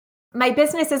My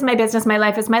business is my business, my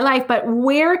life is my life, but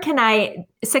where can I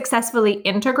successfully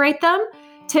integrate them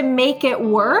to make it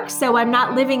work so I'm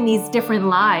not living these different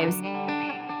lives?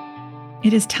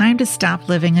 It is time to stop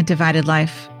living a divided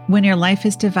life. When your life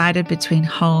is divided between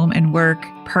home and work,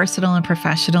 personal and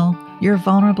professional, you're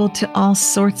vulnerable to all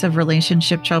sorts of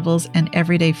relationship troubles and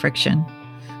everyday friction.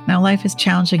 Now, life is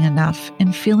challenging enough,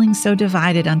 and feeling so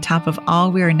divided on top of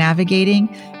all we are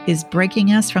navigating is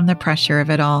breaking us from the pressure of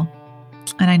it all.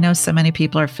 And I know so many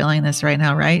people are feeling this right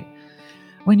now, right?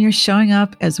 When you're showing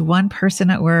up as one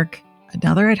person at work,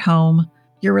 another at home,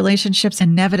 your relationships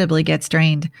inevitably get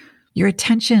strained. Your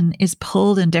attention is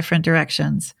pulled in different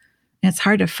directions, and it's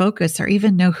hard to focus or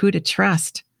even know who to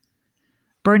trust.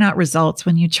 Burnout results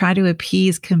when you try to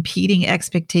appease competing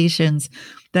expectations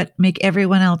that make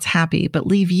everyone else happy but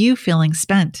leave you feeling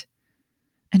spent.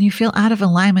 And you feel out of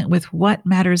alignment with what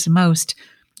matters most: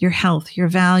 your health, your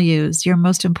values, your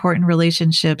most important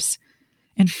relationships,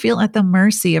 and feel at the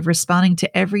mercy of responding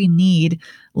to every need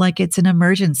like it's an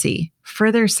emergency,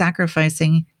 further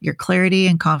sacrificing your clarity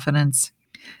and confidence.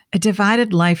 A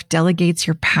divided life delegates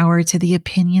your power to the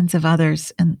opinions of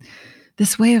others, and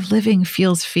this way of living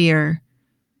fuels fear.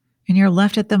 And you're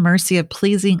left at the mercy of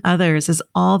pleasing others as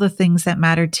all the things that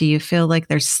matter to you feel like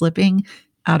they're slipping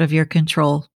out of your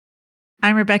control.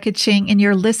 I'm Rebecca Ching, and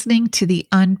you're listening to The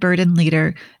Unburdened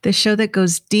Leader, the show that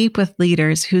goes deep with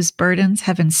leaders whose burdens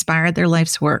have inspired their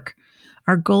life's work.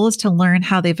 Our goal is to learn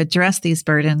how they've addressed these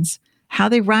burdens, how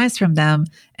they rise from them,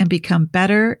 and become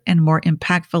better and more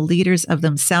impactful leaders of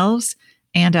themselves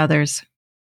and others.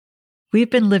 We've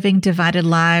been living divided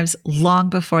lives long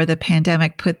before the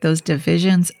pandemic put those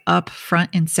divisions up front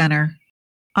and center.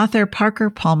 Author Parker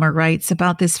Palmer writes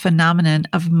about this phenomenon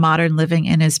of modern living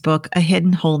in his book, A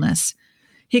Hidden Wholeness.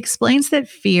 He explains that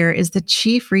fear is the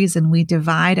chief reason we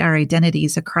divide our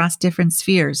identities across different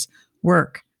spheres: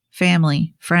 work,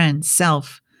 family, friends,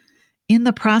 self. In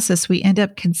the process, we end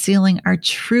up concealing our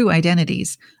true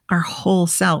identities, our whole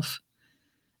self.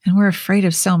 And we're afraid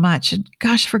of so much. And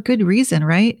gosh, for good reason,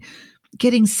 right?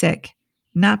 Getting sick,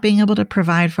 not being able to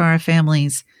provide for our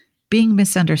families, being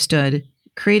misunderstood,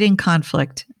 creating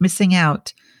conflict, missing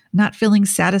out, not feeling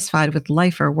satisfied with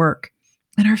life or work.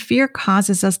 And our fear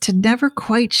causes us to never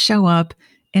quite show up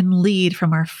and lead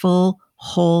from our full,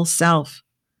 whole self.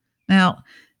 Now,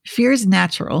 fear is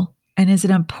natural and is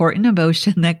an important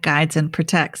emotion that guides and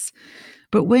protects.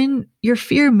 But when your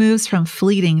fear moves from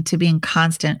fleeting to being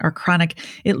constant or chronic,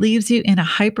 it leaves you in a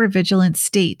hypervigilant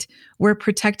state where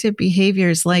protective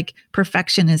behaviors like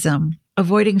perfectionism,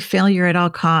 avoiding failure at all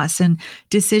costs, and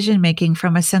decision-making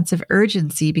from a sense of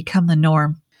urgency become the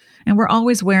norm. And we're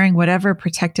always wearing whatever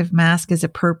protective mask is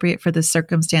appropriate for the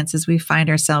circumstances we find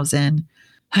ourselves in.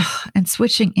 And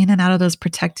switching in and out of those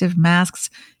protective masks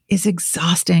is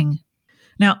exhausting.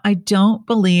 Now, I don't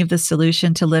believe the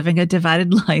solution to living a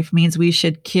divided life means we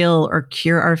should kill or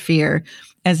cure our fear,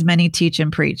 as many teach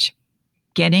and preach.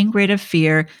 Getting rid of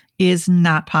fear is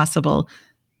not possible,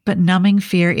 but numbing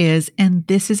fear is, and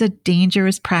this is a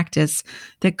dangerous practice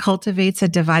that cultivates a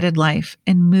divided life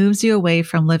and moves you away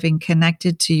from living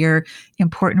connected to your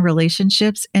important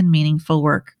relationships and meaningful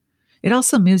work. It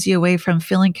also moves you away from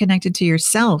feeling connected to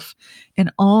yourself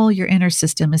and all your inner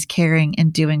system is caring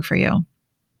and doing for you.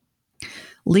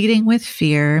 Leading with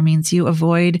fear means you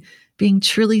avoid being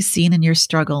truly seen in your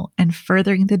struggle and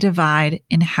furthering the divide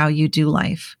in how you do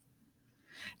life.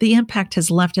 The impact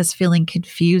has left us feeling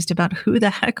confused about who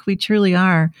the heck we truly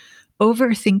are,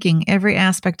 overthinking every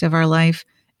aspect of our life,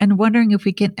 and wondering if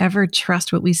we can ever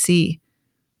trust what we see.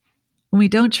 When we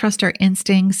don't trust our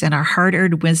instincts and our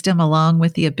hard-earned wisdom along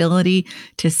with the ability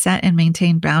to set and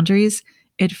maintain boundaries,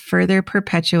 it further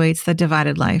perpetuates the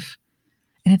divided life.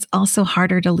 And it's also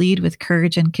harder to lead with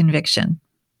courage and conviction.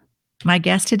 My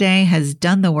guest today has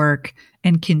done the work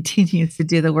and continues to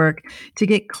do the work to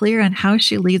get clear on how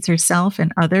she leads herself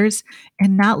and others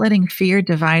and not letting fear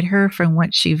divide her from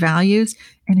what she values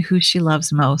and who she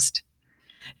loves most.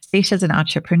 Stasia is an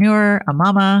entrepreneur, a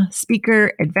mama,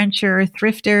 speaker, adventurer,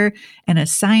 thrifter, and a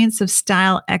science of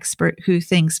style expert who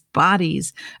thinks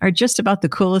bodies are just about the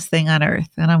coolest thing on earth,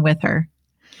 and I'm with her.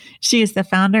 She is the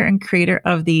founder and creator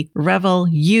of the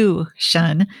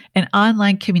REVEL-YOU-TION, an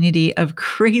online community of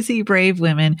crazy brave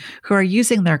women who are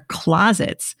using their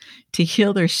closets to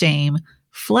heal their shame,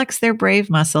 flex their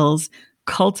brave muscles,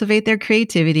 cultivate their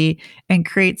creativity, and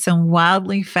create some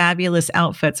wildly fabulous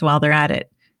outfits while they're at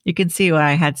it. You can see why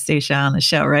I had Stasia on the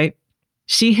show, right?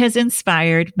 She has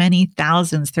inspired many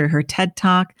thousands through her TED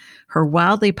Talk, her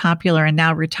wildly popular and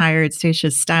now retired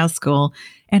Stasia's Style School,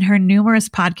 and her numerous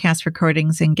podcast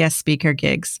recordings and guest speaker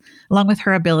gigs, along with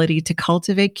her ability to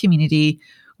cultivate community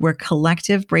where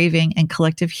collective braving and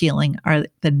collective healing are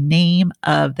the name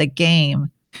of the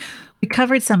game. We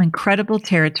covered some incredible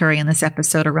territory in this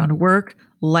episode around work,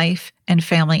 life, and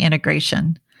family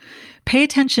integration. Pay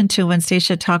attention to when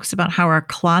Stasia talks about how our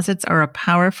closets are a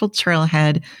powerful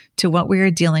trailhead to what we are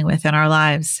dealing with in our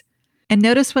lives. And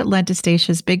notice what led to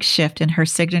Stasia's big shift in her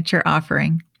signature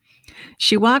offering.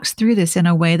 She walks through this in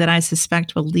a way that I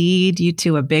suspect will lead you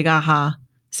to a big aha.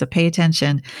 So pay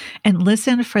attention and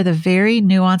listen for the very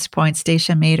nuanced points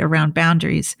Stasia made around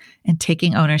boundaries and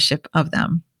taking ownership of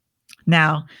them.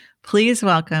 Now, please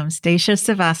welcome Stasia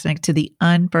Savusuk to the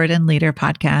Unburdened Leader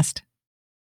podcast.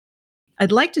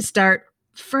 I'd like to start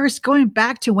first going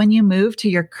back to when you moved to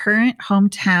your current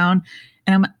hometown.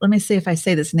 And let me see if I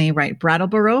say this name right.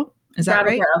 Brattleboro. Is that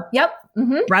right? Yep.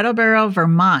 Mm-hmm. Brattleboro,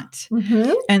 Vermont.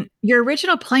 Mm-hmm. And your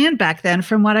original plan back then,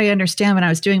 from what I understand when I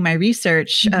was doing my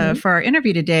research for our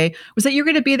interview today, was that you were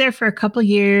going to be there for a couple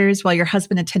years while your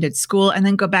husband attended school and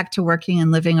then go back to working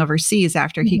and living overseas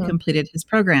after he completed his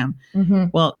program. Mm-hmm.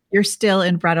 Well, you're still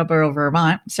in Brattleboro,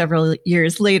 Vermont several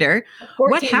years later.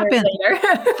 14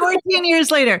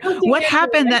 years later. What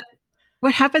happened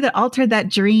that altered that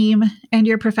dream and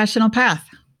your professional path?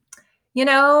 You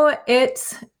know,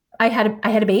 I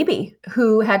had a baby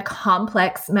who had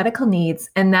complex medical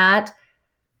needs, and that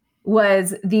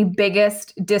was the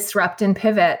biggest disrupt and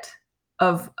pivot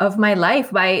of my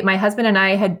life. My husband and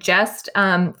I had just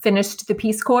finished the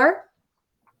Peace Corps.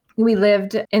 We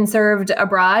lived and served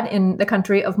abroad in the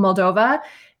country of Moldova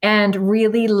and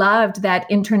really loved that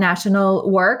international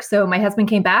work. So my husband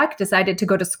came back, decided to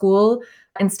go to school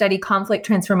and study conflict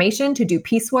transformation to do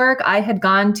peace work. I had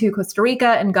gone to Costa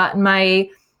Rica and gotten my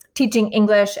teaching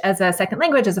English as a second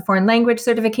language, as a foreign language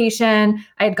certification.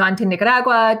 I had gone to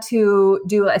Nicaragua to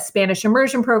do a Spanish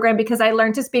immersion program because I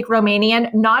learned to speak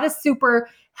Romanian, not a super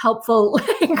helpful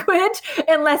language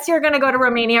unless you're going to go to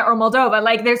Romania or Moldova.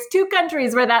 Like there's two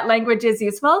countries where that language is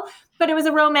useful, but it was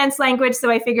a Romance language. So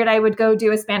I figured I would go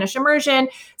do a Spanish immersion.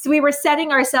 So we were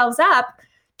setting ourselves up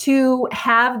to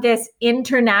have this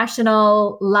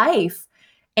international life.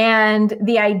 And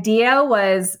the idea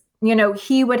was, you know,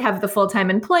 he would have the full-time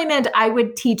employment. I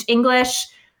would teach English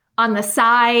on the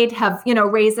side,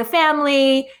 raise a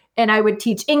family, and I would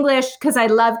teach English because I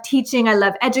love teaching. I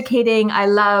love educating.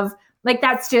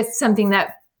 That's just something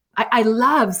that I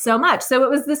love so much. So it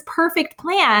was this perfect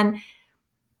plan.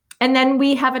 And then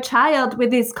we have a child with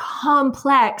these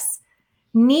complex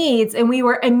needs, and we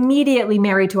were immediately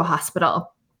married to a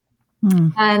hospital.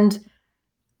 And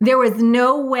there was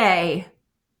no way.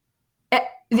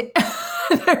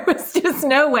 There was just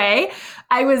no way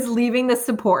I was leaving the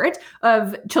support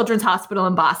of Children's Hospital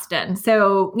in Boston.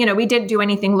 So, we didn't do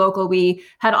anything local. We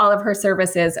had all of her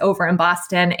services over in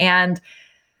Boston. And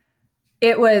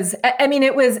it was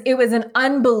an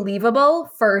unbelievable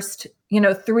first,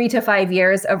 3 to 5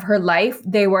 years of her life.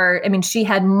 She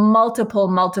had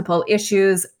multiple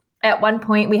issues. At one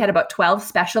point, we had about 12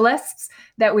 specialists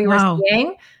that we were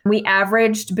seeing. We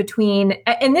averaged between,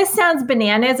 and this sounds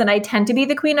bananas, and I tend to be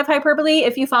the queen of hyperbole.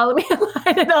 If you follow me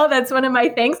online at all, that's one of my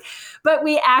things. But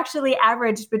we actually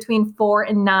averaged between 4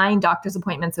 and 9 doctor's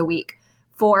appointments a week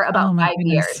for about 5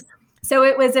 years. So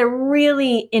it was a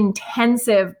really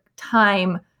intensive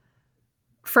time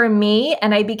for me.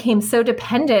 And I became so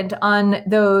dependent on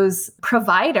those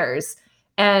providers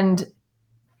and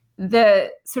the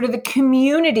sort of the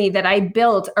community that I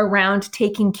built around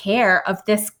taking care of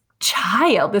this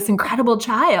child, this incredible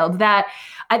child, that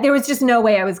there was just no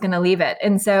way I was going to leave it.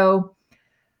 And so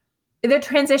the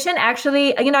transition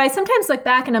actually, I sometimes look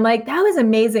back and I'm like, that was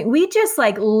amazing. We just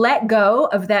let go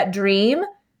of that dream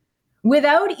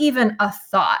without even a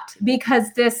thought,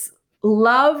 because this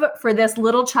love for this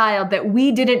little child that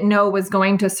we didn't know was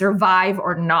going to survive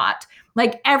or not,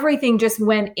 everything just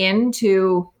went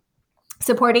into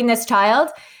supporting this child.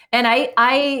 And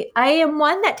I am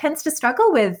one that tends to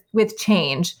struggle with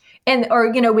change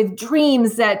or with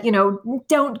dreams that,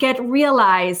 don't get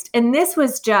realized. And this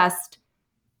was just,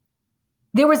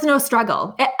 there was no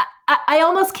struggle. I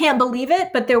almost can't believe it,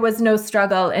 but there was no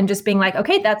struggle, and just being like,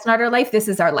 okay, that's not our life. This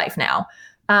is our life now.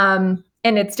 And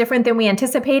it's different than we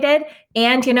anticipated.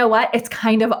 And you know what? It's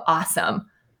kind of awesome.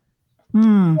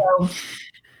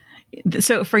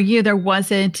 So for you, there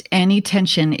wasn't any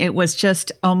tension. It was just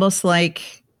almost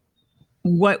like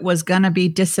what was going to be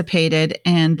dissipated,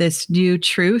 and this new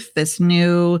truth, this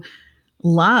new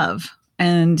love,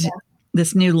 and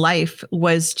this new life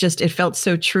was just, it felt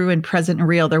so true and present and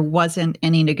real. There wasn't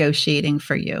any negotiating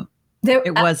for you.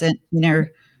 It wasn't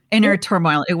inner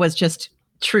turmoil. It was just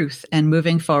truth and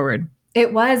moving forward.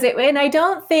 It was. And I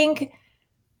don't think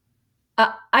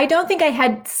I don't think I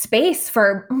had space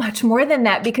for much more than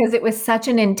that because it was such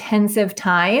an intensive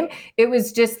time. It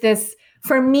was just this,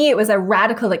 for me, it was a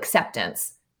radical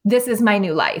acceptance. This is my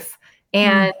new life.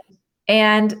 And,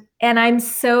 and I'm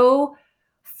so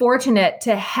fortunate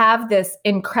to have this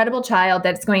incredible child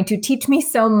that's going to teach me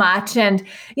so much. And,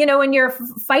 when you're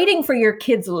fighting for your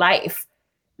kid's life,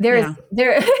 it's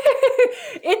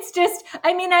just,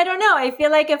 I don't know. I feel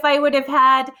like if I would have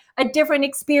had a different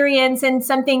experience and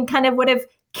something kind of would have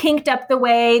kinked up the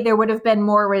way, there would have been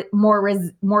more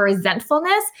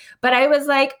resentfulness. But I was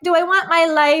like, do I want my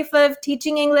life of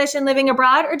teaching English and living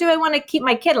abroad, or do I want to keep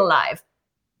my kid alive?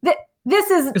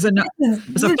 This is a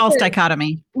false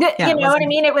dichotomy. You know what I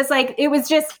mean? It was like, it was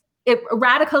just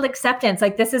radical acceptance.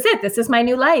 Like, this is it. This is my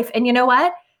new life. And you know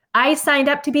what? I signed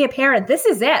up to be a parent. This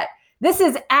is it. This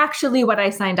is actually what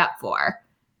I signed up for.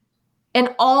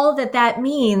 And all that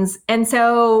means. And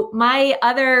so my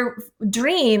other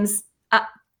dreams,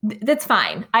 that's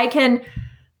fine. I can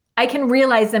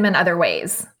realize them in other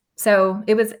ways. So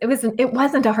it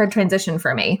wasn't a hard transition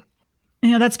for me.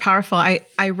 That's powerful. I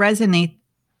resonate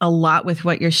a lot with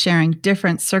what you're sharing,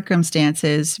 different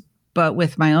circumstances, but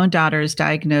with my own daughter's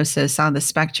diagnosis on the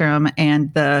spectrum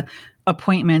and the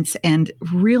appointments and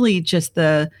really just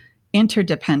the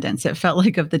interdependence, it felt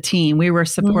like, of the team. We were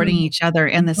supporting each other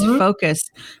and this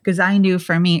focus, because I knew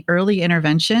for me, early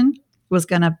intervention was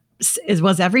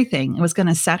everything. It was going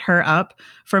to set her up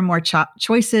for more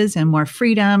choices and more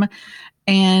freedom.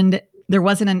 And it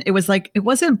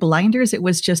wasn't blinders. It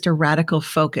was just a radical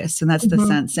focus. And that's the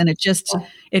sense. And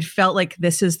it felt like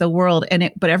this is the world.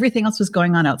 But everything else was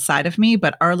going on outside of me,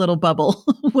 but our little bubble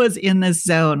was in this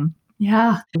zone.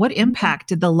 Yeah. What impact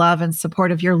did the love and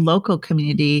support of your local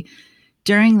community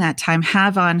during that time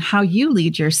have on how you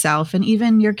lead yourself and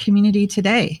even your community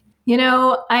today?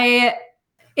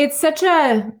 It's such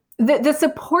the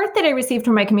support that I received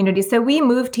from my community. So we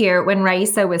moved here when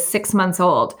Raisa was 6 months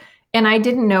old, and I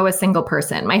didn't know a single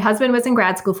person. My husband was in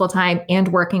grad school full time and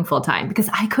working full time because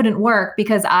I couldn't work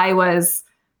because I was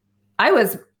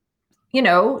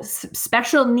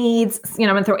special needs, I'm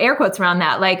going to throw air quotes around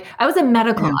that. Like, I was a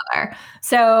medical mother.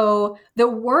 So the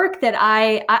work that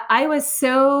I was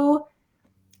so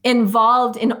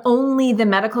involved in only the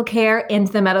medical care and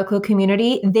the medical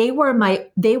community, they were my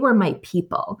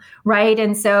people. Right.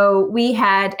 And so we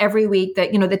had every week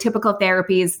that, the typical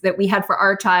therapies that we had for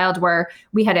our child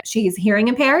she's hearing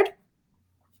impaired.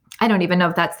 I don't even know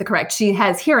if that's the correct. She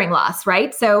has hearing loss.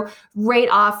 Right. So right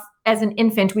off, as an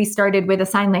infant, we started with a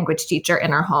sign language teacher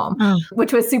in our home,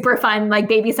 which was super fun, like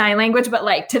baby sign language, but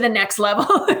like to the next level.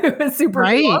 It was super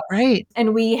cool. Right.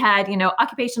 And we had,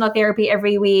 occupational therapy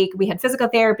every week. We had physical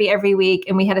therapy every week.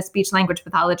 And we had a speech language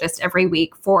pathologist every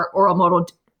week for oral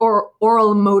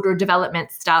motor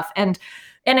development stuff. And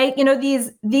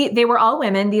they were all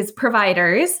women, these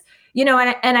providers.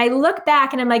 And I look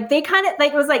back and I'm like, they kind of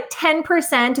like, it was like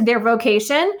 10% their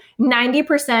vocation,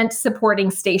 90% supporting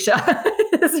Stasia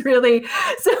is really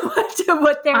so much of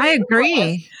what they're. I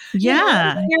agree.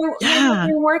 Yeah.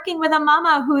 You're working with a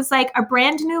mama who's like a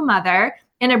brand new mother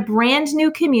in a brand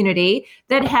new community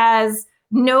that has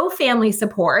no family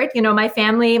support.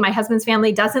 My husband's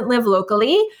family doesn't live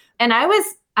locally. And I was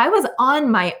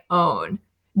on my own,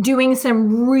 doing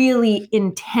some really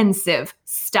intensive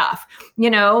stuff.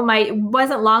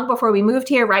 Wasn't long before we moved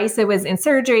here, Raisa was in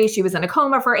surgery. She was in a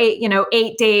coma for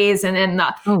 8 days. And then,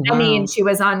 she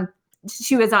was on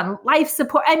life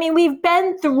support. We've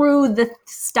been through the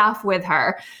stuff with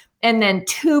her, and then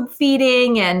tube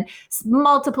feeding and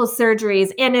multiple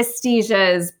surgeries,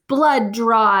 anesthesias, blood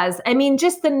draws.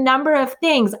 Just the number of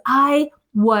things. I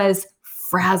was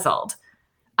frazzled.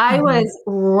 I was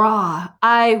raw.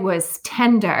 I was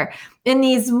tender. And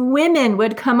these women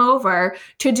would come over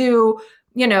to do,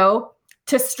 to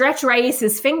stretch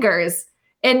Raisa's fingers.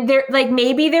 And they're like,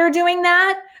 maybe they're doing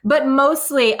that, but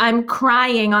mostly I'm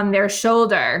crying on their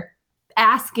shoulder,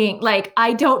 asking, like,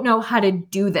 I don't know how to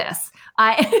do this.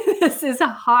 This is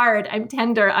hard. I'm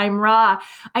tender. I'm raw.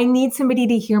 I need somebody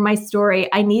to hear my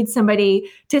story. I need somebody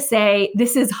to say,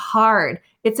 this is hard.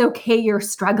 It's okay. You're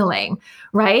struggling.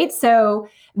 Right. So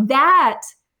that,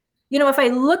 if I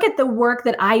look at the work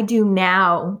that I do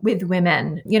now with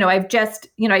women, I've just,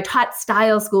 I taught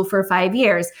style school for 5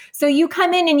 years. So you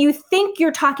come in and you think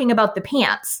you're talking about the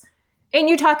pants, and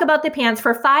you talk about the pants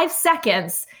for 5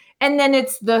 seconds. And then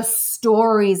it's the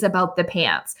stories about the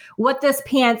pants, what this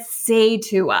pants say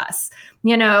to us,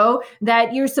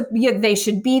 that they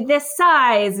should be this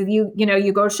size. If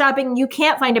you go shopping, you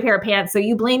can't find a pair of pants. So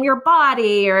you blame your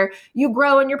body, or you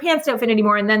grow and your pants don't fit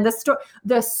anymore. And then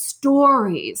the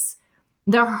stories,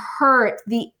 the hurt,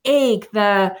 the ache,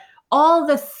 all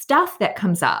the stuff that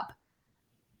comes up.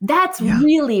 That's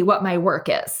really what my work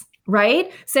is,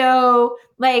 right? So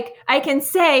like I can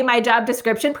say my job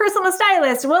description, personal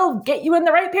stylist, will get you in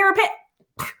the right pair of pants,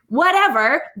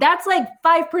 whatever. That's like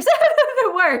 5% of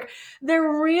the work. The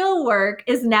real work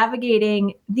is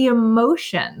navigating the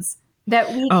emotions that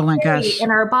we carry in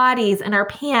our bodies and our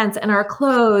pants and our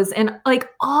clothes and like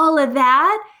all of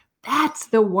that. That's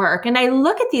the work. And I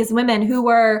look at these women who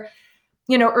were,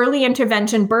 early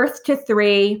intervention, birth to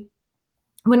 3.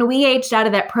 When we aged out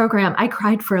of that program, I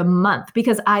cried for a month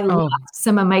because I lost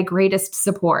some of my greatest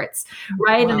supports,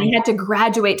 right? Wow. And I had to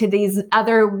graduate to these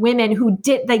other women who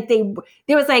did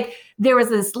there was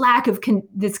this lack of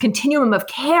this continuum of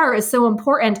care is so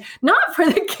important, not for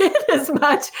the kid as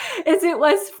much as it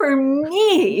was for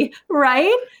me,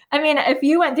 right? I mean, if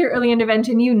you went through early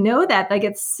intervention, you know that like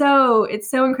it's so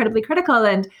incredibly critical.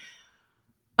 And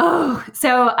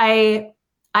so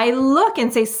I look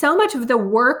and say so much of the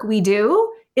work we do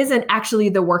isn't actually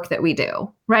the work that we do,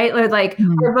 right? Like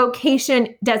our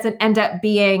vocation doesn't end up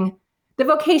being, the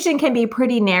vocation can be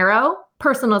pretty narrow,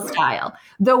 personal style.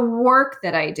 The work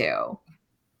that I do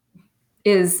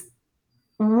is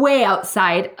way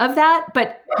outside of that,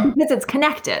 but because it's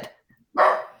connected,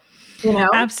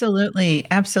 Absolutely.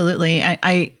 Absolutely.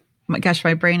 My gosh,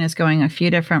 my brain is going a few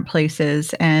different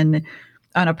places. And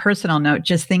on a personal note,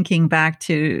 just thinking back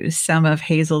to some of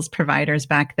Hazel's providers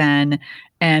back then,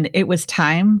 and it was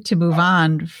time to move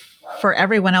on for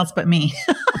everyone else but me.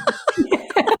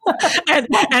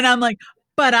 and I'm like,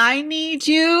 but I need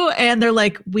you. And they're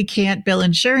like, we can't bill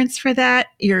insurance for that.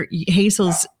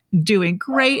 Hazel's doing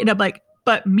great. And I'm like,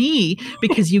 but me,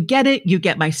 because you get it, you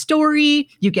get my story,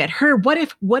 you get her. What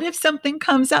if something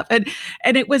comes up? And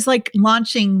it was like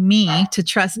launching me to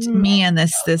trust me in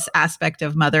this aspect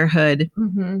of motherhood.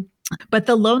 Mm-hmm. But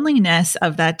the loneliness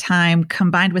of that time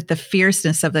combined with the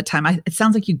fierceness of the time, it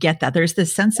sounds like you get that. There's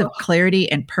this sense of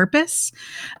clarity and purpose.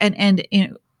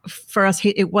 And for us,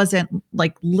 it wasn't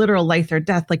like literal life or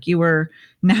death. Like you were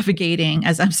navigating,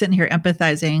 as I'm sitting here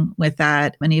empathizing with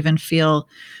that and even feel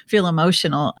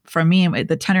emotional. For me,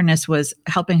 the tenderness was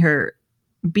helping her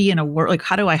be in a world. Like,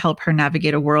 how do I help her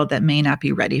navigate a world that may not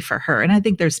be ready for her? And I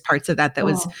think there's parts of that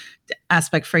was the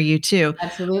aspect for you too.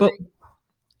 Absolutely.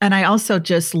 And I also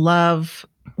just love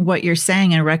what you're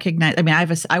saying and recognize, I mean,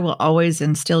 I will always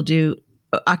and still do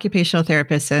occupational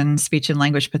therapists and speech and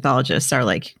language pathologists are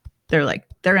like,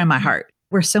 they're in my heart.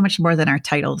 We're so much more than our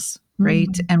titles, right?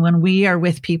 Mm-hmm. And when we are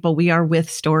with people, we are with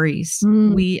stories.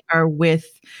 Mm-hmm. We are with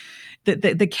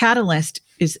the catalyst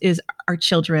is our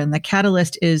children. The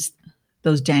catalyst is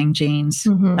those dang genes.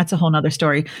 Mm-hmm. That's a whole nother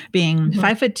story. Being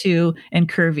 5'2" and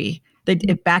curvy. They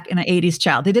back in an 80s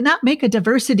child. They did not make a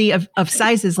diversity of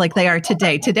sizes like they are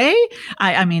today. Today,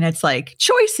 I mean, it's like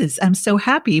choices. I'm so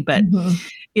happy, but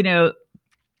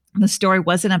the story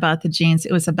wasn't about the genes.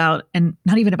 It was about, and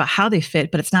not even about how they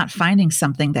fit, but it's not finding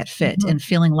something that fit and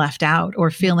feeling left out or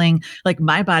feeling like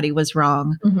my body was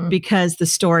wrong because the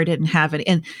story didn't have it.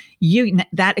 And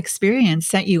that experience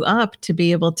set you up to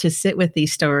be able to sit with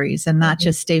these stories and not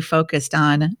just stay focused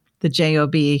on the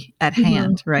job at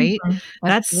hand, right?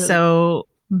 That's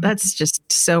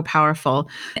just so powerful.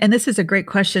 And this is a great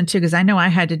question too, because I know I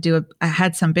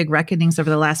had some big reckonings over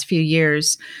the last few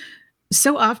years.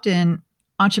 So often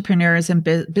entrepreneurs and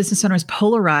business owners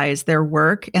polarize their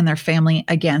work and their family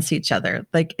against each other.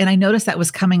 And I noticed that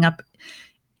was coming up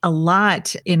a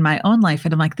lot in my own life.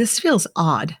 And I'm like, this feels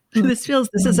odd. This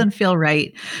doesn't feel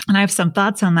right. And I have some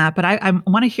thoughts on that, but I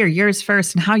want to hear yours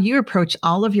first and how you approach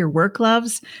all of your work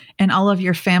loves and all of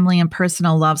your family and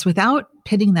personal loves without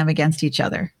pitting them against each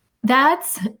other.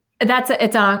 It's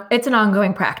an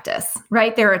ongoing practice,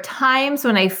 right? There are times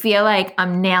when I feel like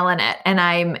I'm nailing it and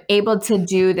I'm able to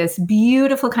do this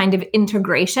beautiful kind of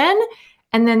integration.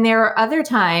 And then there are other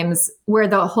times where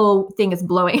the whole thing is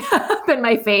blowing up in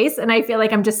my face and I feel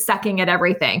like I'm just sucking at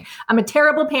everything. I'm a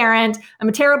terrible parent. I'm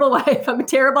a terrible wife. I'm a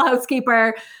terrible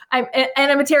housekeeper. I'm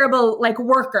a terrible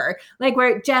worker.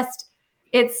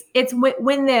 It's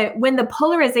when the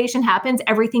polarization happens,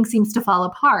 everything seems to fall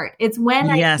apart. It's when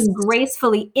I can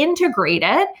gracefully integrate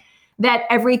it that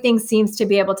everything seems to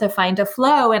be able to find a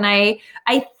flow. And I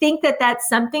think that that's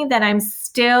something that I'm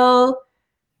still,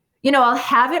 I'll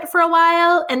have it for a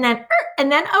while and then,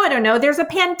 I don't know, there's a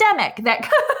pandemic that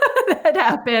that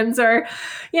happens or,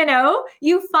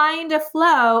 you find a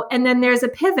flow and then there's a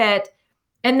pivot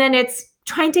and then it's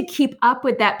trying to keep up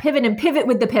with that pivot and pivot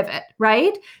with the pivot,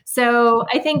 right? So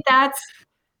I think that's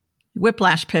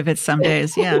whiplash pivots some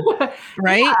days. Yeah.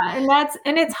 Right. Yeah,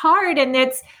 and it's hard. And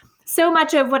it's so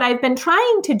much of what I've been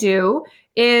trying to do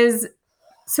is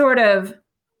sort of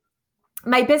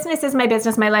my business is my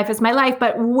business, my life is my life,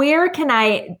 but where can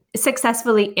I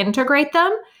successfully integrate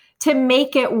them to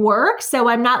make it work so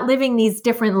I'm not living these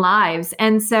different lives?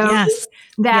 And so Yes.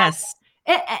 that, Yes.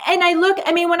 and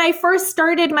I mean, when I first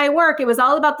started my work, it was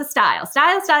all about the style.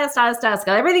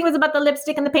 Everything was about the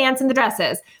lipstick and the pants and the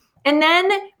dresses. And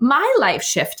then my life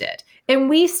shifted. And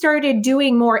we started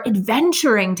doing more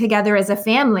adventuring together as a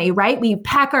family, right? We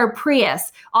pack our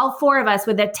Prius, all four of us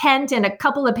with a tent and a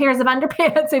couple of pairs of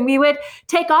underpants, and we would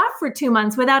take off for 2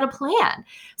 months without a plan.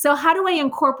 So how do I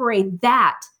incorporate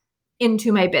that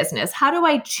into my business? How do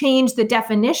I change the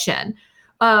definition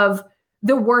of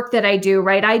the work that I do,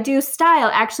 right? I do style.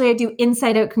 Actually, I do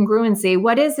inside out congruency.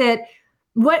 What is it?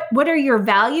 What are your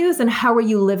values and how are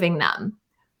you living them?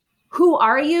 Who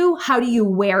are you? How do you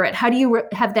wear it? How do you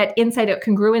have that inside out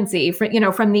congruency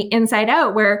from the inside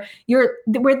out where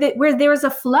where there's a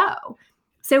flow?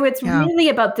 So it's really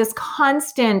about this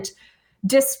constant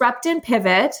disrupt and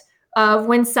pivot of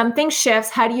when something shifts,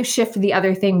 how do you shift the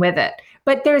other thing with it?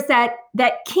 But there's that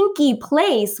kinky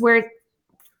place where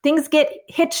things get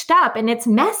hitched up and it's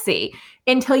messy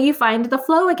until you find the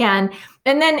flow again.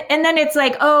 And then it's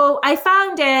like, oh, I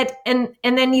found it. And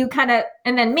then you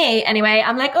and then me anyway,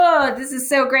 I'm like, oh, this is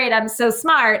so great. I'm so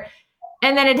smart.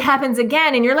 And then it happens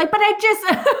again. And you're like, but I just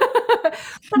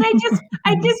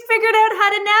figured out how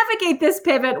to navigate this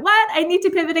pivot. What? I need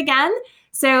to pivot again.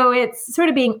 So it's sort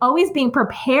of always being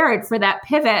prepared for that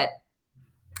pivot.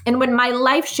 And when my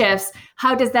life shifts,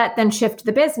 how does that then shift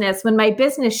the business? When my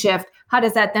business shifts, how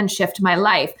does that then shift my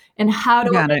life? And how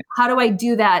do I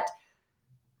do that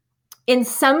in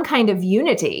some kind of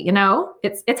unity?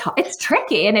 It's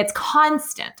tricky and it's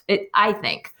constant. I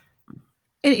think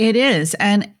it is.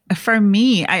 And for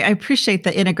me, I appreciate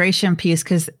the integration piece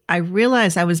because I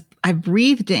realized I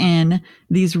breathed in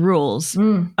these rules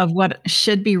of what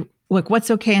should be, like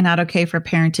what's okay and not okay for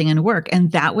parenting and work.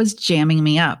 And that was jamming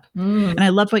me up. And I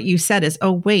love what you said is,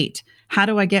 oh, wait, how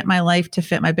do I get my life to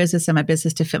fit my business and my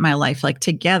business to fit my life? Like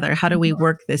together, how do we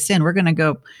work this in? We're going to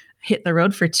go hit the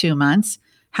road for 2 months.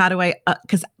 How do I,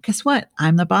 because guess what?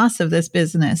 I'm the boss of this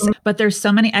business, but there's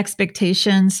so many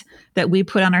expectations that we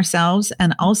put on ourselves.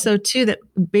 And also too, that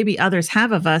maybe others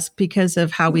have of us because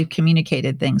of how we've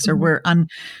communicated things or we're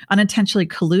unintentionally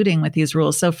colluding with these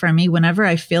rules. So for me, whenever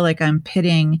I feel like I'm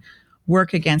pitting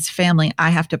work against family, I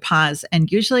have to pause. And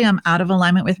usually I'm out of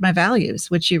alignment with my values,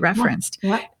 which you referenced.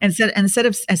 Instead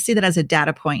of, I see that as a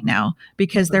data point now,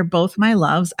 because they're both my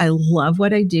loves. I love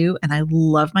what I do and I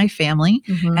love my family.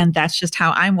 And that's just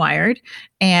how I'm wired.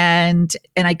 And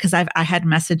because I had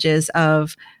messages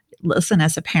of, listen,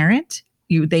 as a parent,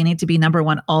 they need to be number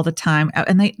one all the time.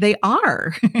 And they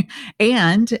are.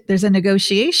 And there's a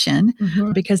negotiation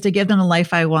because to give them the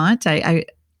life I want, and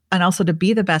also to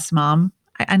be the best mom,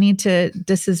 I need to,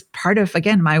 this is part of,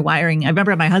 again, my wiring. I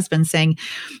remember my husband saying,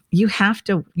 you have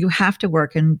to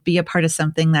work and be a part of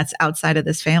something that's outside of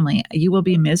this family. You will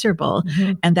be miserable.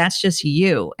 And that's just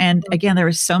you. And again, there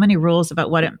were so many rules about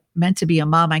what it meant to be a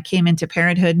mom. I came into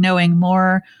parenthood knowing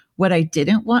more what I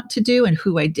didn't want to do and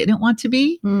who I didn't want to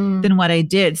be than what I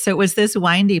did. So it was this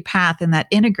windy path, and that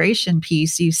integration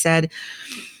piece you said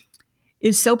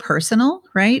is so personal,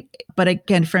 right? But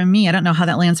again, for me, I don't know how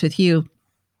that lands with you.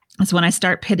 So when I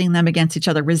start pitting them against each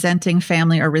other, resenting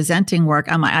family or resenting work,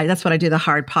 that's what I do, the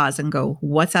hard pause and go,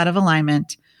 what's out of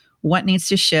alignment? What needs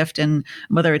to shift? And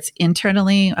whether it's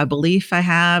internally, a belief I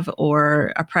have,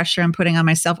 or a pressure I'm putting on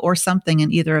myself, or something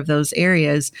in either of those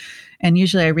areas. And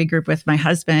usually I regroup with my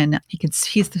husband.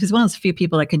 He's one of those few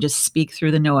people that can just speak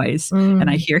through the noise and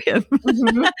I hear him.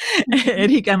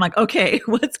 And I'm like, okay,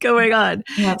 what's going on?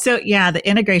 So the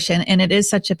integration, and it is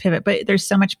such a pivot, but there's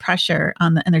so much pressure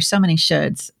and there's so many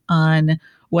shoulds on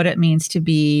what it means to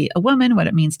be a woman, what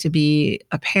it means to be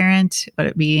a parent, what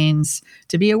it means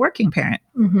to be a working parent.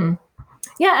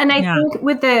 Yeah. And I think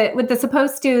with the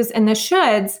supposed to's and the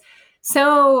shoulds,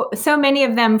 so many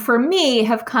of them for me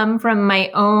have come from my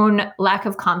own lack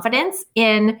of confidence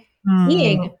in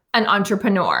being an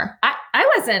entrepreneur.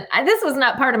 This was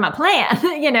not part of my plan.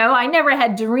 I never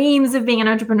had dreams of being an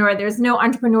entrepreneur. There's no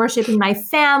entrepreneurship in my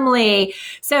family.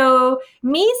 So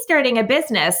me starting a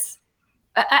business,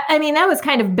 I mean, that was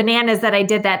kind of bananas that I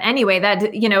did that anyway.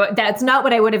 That's not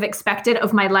what I would have expected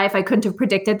of my life. I couldn't have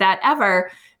predicted that ever.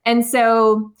 And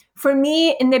so for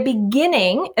me, in the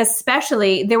beginning,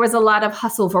 especially, there was a lot of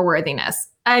hustle for worthiness.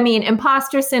 I mean,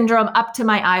 imposter syndrome up to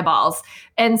my eyeballs.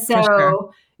 And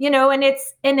so, and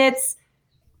it's,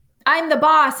 I'm the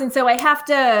boss. And so I have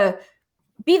to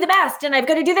be the best, and I've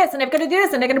got to do this, and I've got to do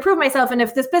this, and I'm going to prove myself. And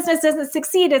if this business doesn't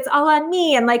succeed, it's all on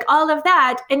me, and like all of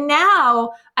that. And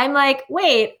now I'm like,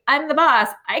 wait, I'm the boss.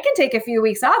 I can take a few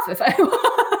weeks off if I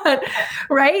want,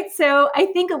 right? So I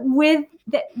think with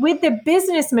the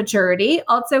business maturity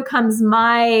also comes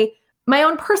my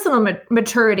own personal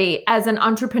maturity as an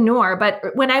entrepreneur. But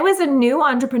when I was a new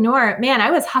entrepreneur, man, I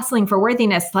was hustling for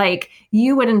worthiness like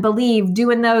you wouldn't believe,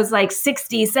 doing those like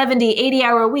 60, 70,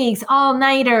 80-hour weeks,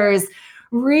 all-nighters,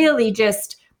 really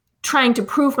just trying to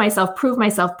prove myself.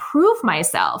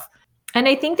 And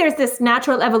I think there's this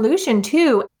natural evolution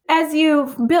too. As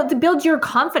you build your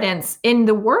confidence in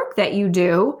the work that you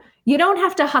do, you don't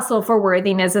have to hustle for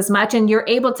worthiness as much, and you're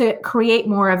able to create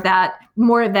more of that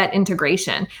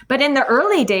integration. But in the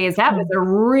early days, that was a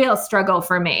real struggle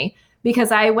for me, because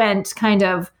I kind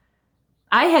of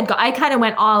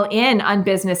went all in on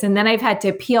business, and then I've had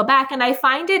to peel back. And I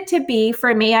find it to be,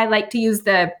 for me, I like to use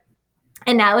the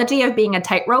analogy of being a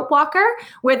tightrope walker,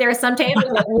 where there's sometimes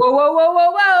like,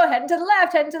 whoa, heading to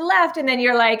the left. And then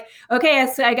you're like, okay,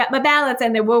 so I got my balance,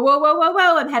 and then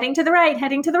whoa, I'm heading to the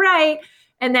right.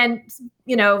 And then,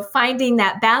 finding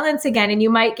that balance again. And you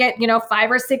might get,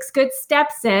 5 or 6 good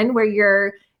steps in where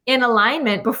you're in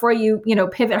alignment before you,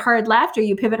 pivot hard left or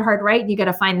you pivot hard right, and you got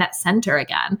to find that center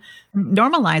again.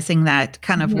 Normalizing that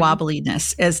kind of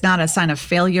wobbliness is not a sign of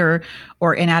failure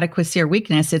or inadequacy or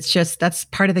weakness. It's just, that's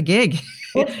part of the gig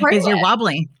is you're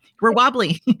wobbling. We're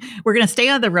wobbly. We're going to stay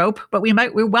on the rope, but we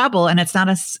wobble, and it's not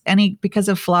any because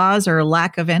of flaws or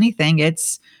lack of anything.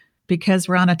 It's because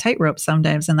we're on a tightrope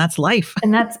sometimes, and that's life.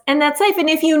 And that's life. And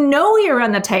if you know you're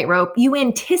on the tightrope, you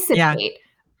anticipate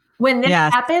when this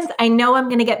happens, I know I'm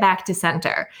going to get back to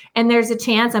center, and there's a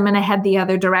chance I'm going to head the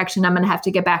other direction. I'm going to have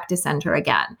to get back to center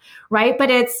again. Right.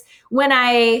 But it's when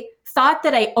I thought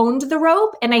that I owned the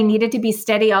rope and I needed to be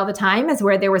steady all the time is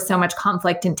where there was so much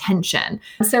conflict and tension.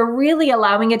 So really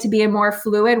allowing it to be a more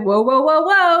fluid,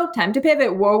 whoa, time to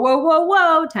pivot,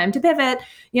 whoa, time to pivot,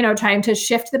 trying to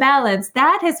shift the balance.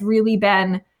 That has really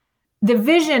been the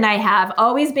vision I have,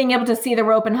 always being able to see the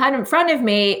rope in front of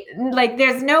me. Like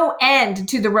there's no end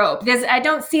to the rope. I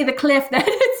don't see the cliff that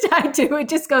it's tied to. It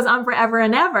just goes on forever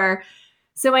and ever.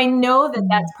 So I know that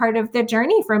that's part of the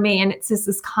journey for me. And it's just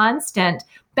this constant.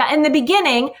 But in the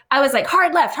beginning, I was like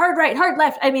hard left, hard right, hard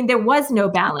left. I mean, there was no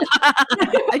balance.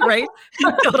 Right?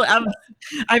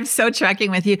 I'm so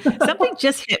tracking with you. Something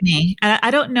just hit me. And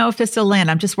I don't know if this will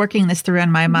land. I'm just working this through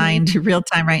in my mind real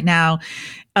time right now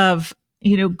of,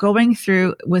 going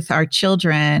through with our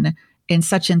children in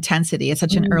such intensity at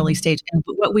such an early stage, and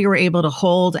what we were able to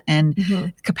hold and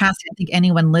capacity. I think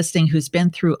anyone listening who's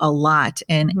been through a lot,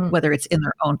 and whether it's in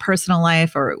their own personal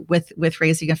life or with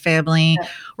raising a family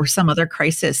or some other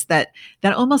crisis, that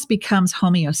almost becomes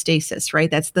homeostasis, right?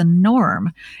 That's the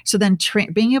norm. So then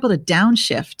being able to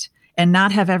downshift and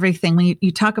not have everything. When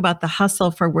you talk about the hustle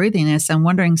for worthiness, I'm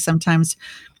wondering sometimes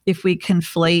if we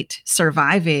conflate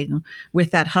surviving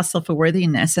with that hustle for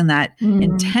worthiness and that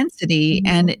intensity.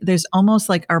 And there's almost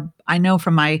like I know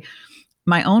from my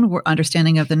own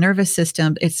understanding of the nervous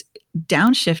system, it's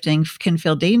downshifting can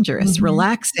feel dangerous,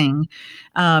 relaxing,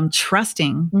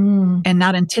 trusting, and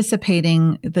not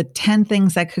anticipating the 10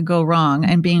 things that could go wrong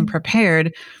and being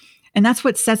prepared. And that's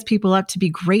what sets people up to be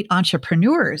great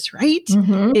entrepreneurs, right?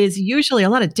 Is usually a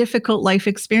lot of difficult life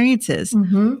experiences.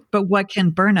 But what can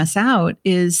burn us out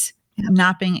is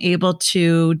not being able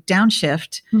to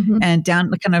downshift and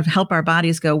kind of help our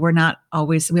bodies go. We don't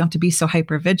have to be so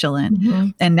hyper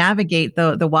vigilant and navigate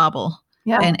the wobble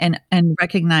and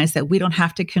recognize that we don't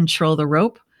have to control the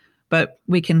rope, but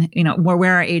we can,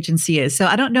 where our agency is. So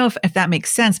I don't know if that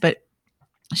makes sense, but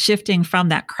shifting from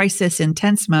that crisis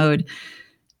intense mode,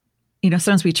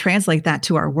 sometimes we translate that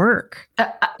to our work.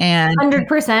 And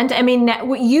 100%. I mean,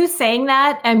 you saying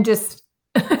that, I'm just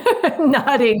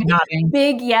nodding.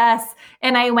 Big yes.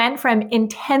 And I went from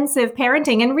intensive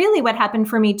parenting. And really what happened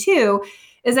for me too,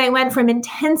 is I went from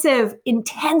intensive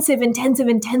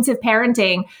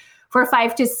parenting for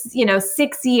 5 to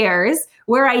 6 years,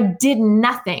 where I did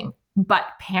nothing but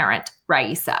parent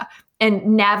Raisa and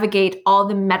navigate all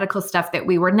the medical stuff that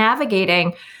we were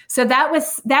navigating. So that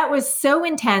was so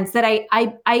intense that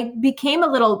I became a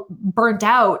little burnt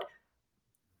out,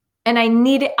 and I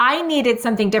needed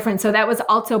something different. So that was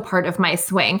also part of my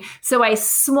swing. So I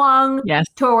swung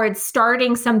towards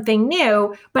starting something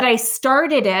new, but I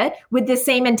started it with the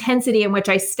same intensity in which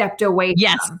I stepped away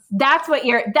from. That's what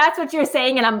you're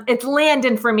saying, and it's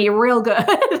landing for me real good.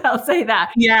 I'll say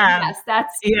that. Yeah. Yes,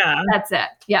 that's it.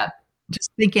 Yeah.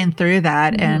 Just thinking through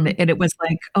that. And it was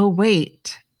like, oh,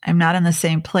 wait, I'm not in the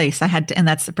same place. I had to, and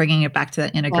that's bringing it back to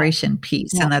that integration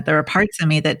piece, Yeah. and that there were parts of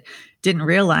me that didn't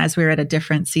realize we were at a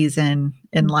different season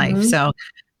in life. So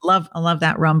I love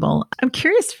that rumble. I'm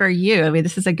curious for you. I mean,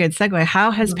 this is a good segue.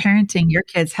 How has parenting your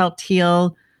kids helped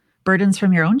heal burdens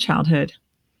from your own childhood?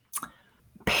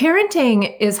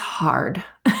 Parenting is hard.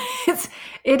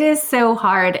 It is so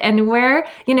hard. And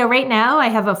right now I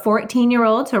have a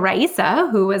 14-year-old to Raisa,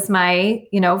 who was my,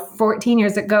 14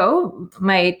 years ago,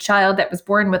 my child that was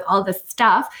born with all this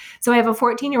stuff. So I have a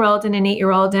 14-year-old and an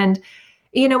 8-year-old. And,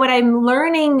 what I'm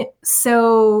learning,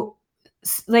 so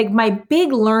like my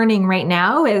big learning right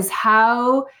now is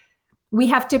how we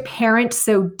have to parent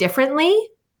so differently,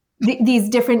 these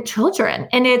different children.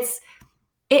 And it's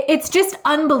just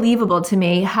unbelievable to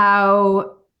me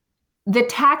how the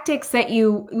tactics that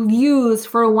you use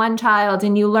for one child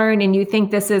and you learn and you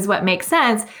think this is what makes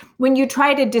sense, when you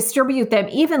try to distribute them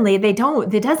evenly, it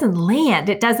doesn't land,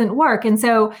 it doesn't work. And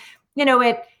so,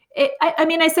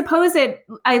 I suppose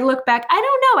I look back,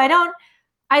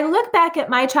 I look back at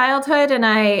my childhood, and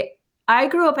I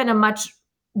grew up in a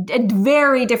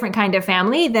very different kind of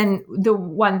family than the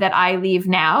one that I leave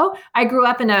now. I grew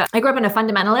up in a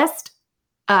fundamentalist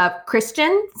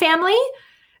Christian family.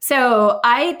 So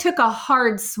I took a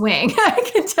hard swing.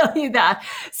 I can tell you that.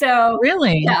 So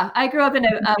really, yeah, I grew up in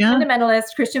a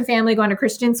fundamentalist Christian family, going to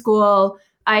Christian school.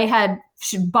 I had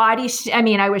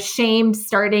I was shamed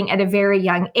starting at a very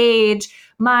young age.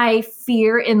 My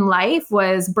fear in life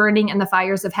was burning in the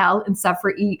fires of hell and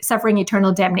suffering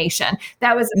eternal damnation.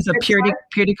 That was a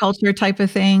purity culture type of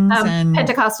things, and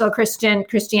Pentecostal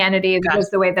Christianity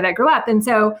was the way that I grew up. And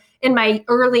so in my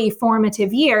early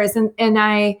formative years,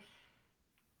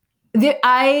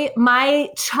 my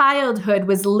childhood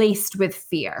was laced with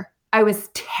fear. I was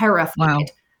terrified. Wow.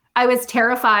 I was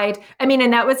terrified.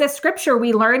 And that was a scripture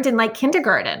we learned in like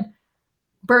kindergarten.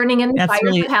 Burning in the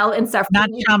fires of hell and suffering. Not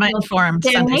trauma-informed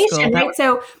Sunday school. Right?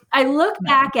 So I look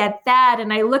back at that,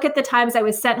 and I look at the times I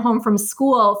was sent home from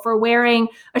school for wearing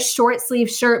a short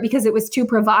sleeve shirt because it was too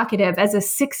provocative as a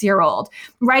 6-year-old,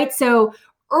 right? So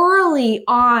early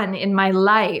on in my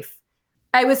life,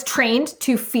 I was trained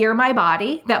to fear my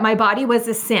body, that my body was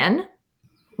a sin,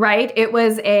 right? It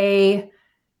was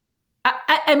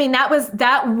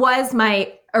that was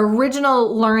my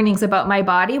original learnings about my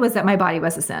body, was that my body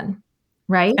was a sin.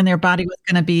 Right. And their body was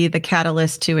going to be the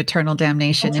catalyst to eternal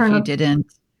damnation if you didn't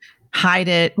hide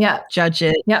it, judge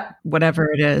it,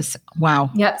 whatever it is. Wow.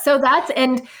 Yeah. So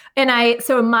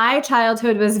so my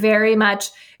childhood was very much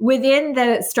within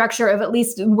the structure of at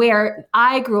least where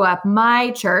I grew up.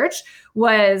 My church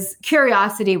was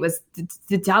curiosity was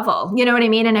the devil. You know what I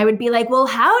mean? And I would be like, well,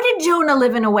 how did Jonah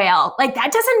live in a whale? Like,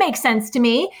 that doesn't make sense to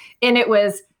me. And it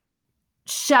was,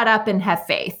 shut up and have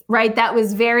faith, right? That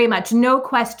was very much no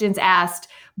questions asked,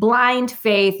 blind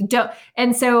faith.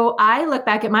 And so I look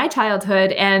back at my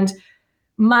childhood, and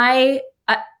I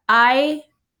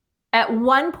at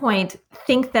one point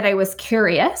think that I was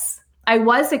curious. I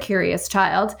was a curious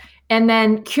child. And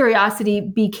then curiosity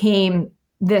became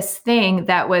this thing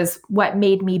that was what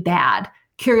made me bad.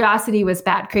 Curiosity was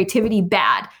bad. Creativity,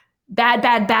 bad.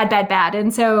 Bad.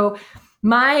 And so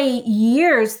my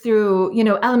years through,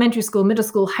 elementary school, middle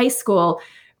school, high school,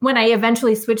 when I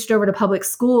eventually switched over to public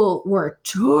school, were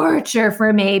torture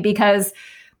for me because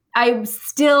I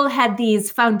still had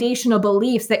these foundational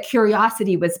beliefs that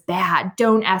curiosity was bad.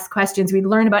 Don't ask questions. We'd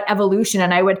learn about evolution.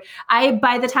 And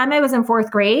by the time I was in 4th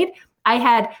grade, I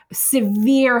had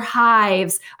severe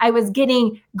hives. I was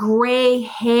getting gray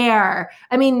hair.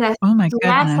 The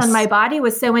stress on my body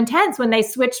was so intense when they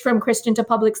switched from Christian to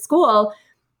public school,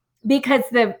 because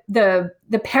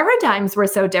the paradigms were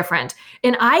so different,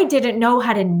 and I didn't know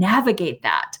how to navigate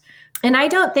that. And I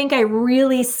don't think I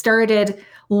really started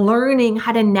learning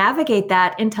how to navigate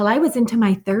that until I was into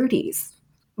my 30s,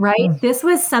 right? This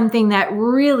was something that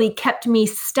really kept me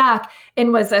stuck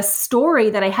and was a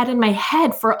story that I had in my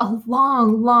head for a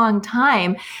long, long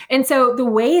time. And so the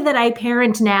way that I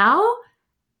parent now,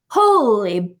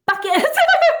 holy buckets,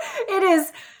 it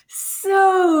is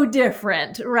so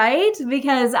different, right?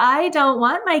 Because I don't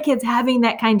want my kids having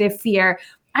that kind of fear.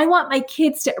 I want my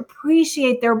kids to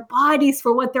appreciate their bodies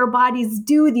for what their bodies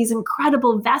do, these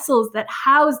incredible vessels that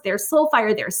house their soul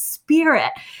fire, their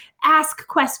spirit. Ask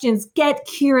questions, get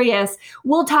curious.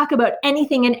 We'll talk about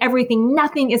anything and everything.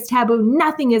 Nothing is taboo.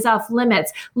 Nothing is off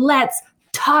limits. Let's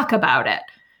talk about it,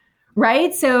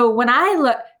 right? So when I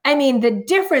look, the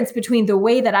difference between the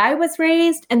way that I was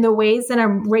raised and the ways that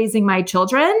I'm raising my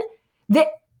children,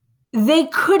 they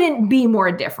couldn't be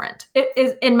more different,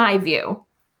 in my view.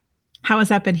 How has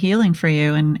that been healing for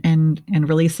you and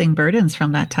releasing burdens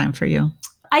from that time for you?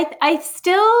 I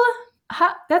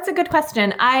That's a good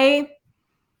question.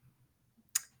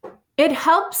 It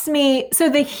helps me. So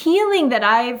the healing that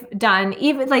I've done,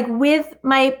 even like with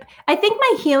I think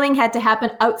my healing had to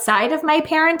happen outside of my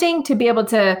parenting to be able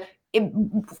to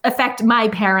affect my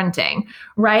parenting,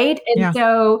 right? And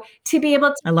so to be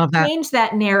able I love to that. change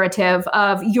that narrative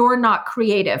of you're not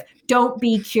creative, don't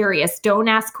be curious, don't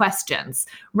ask questions,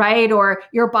 right? Or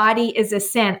your body is a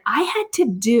sin. I had to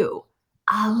do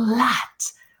a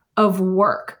lot of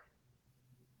work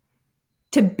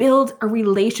to build a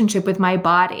relationship with my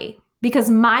body, because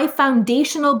my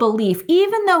foundational belief,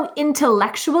 even though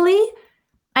intellectually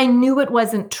I knew it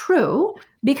wasn't true,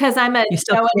 because I'm a, You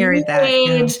still a carried new that.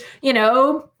 age,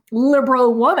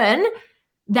 liberal woman,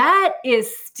 that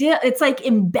is still, it's like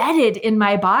embedded in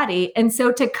my body. And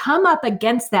so to come up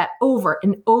against that over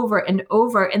and over and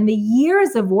over, and the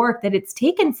years of work that it's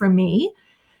taken for me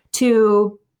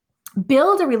to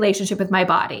build a relationship with my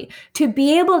body, to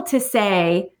be able to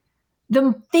say,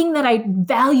 the thing that I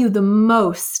value the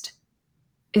most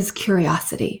is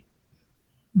curiosity,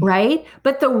 right?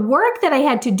 But the work that I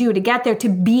had to do to get there, to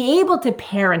be able to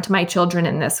parent my children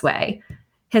in this way,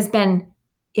 has been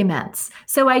immense.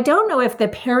 So I don't know if the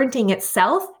parenting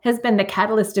itself has been the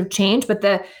catalyst of change, but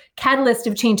the catalyst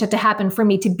of change had to happen for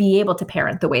me to be able to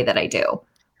parent the way that I do.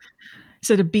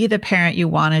 So to be the parent you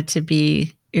wanted to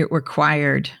be, it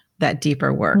required that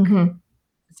deeper work. Mm-hmm.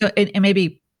 So and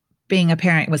maybe being a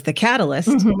parent was the catalyst,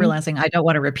 realizing I don't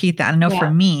want to repeat that. I know for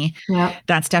me,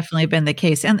 that's definitely been the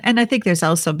case. And I think there's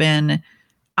also been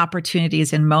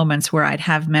opportunities and moments where I'd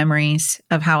have memories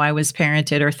of how I was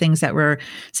parented or things that were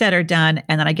said or done,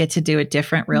 and then I get to do it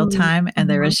different real time. And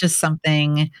there was just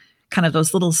something, kind of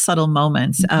those little subtle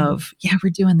moments of, we're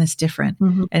doing this different.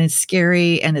 And it's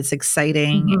scary and it's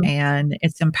exciting and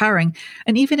it's empowering.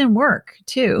 And even in work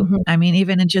too. I mean,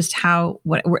 even in just how,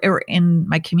 we're in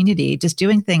my community, just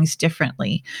doing things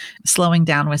differently, slowing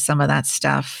down with some of that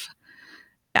stuff.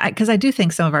 Because I do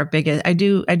think some of our biggest, I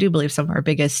do believe some of our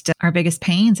biggest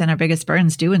pains and our biggest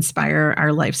burdens do inspire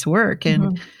our life's work.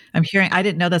 And I'm hearing, I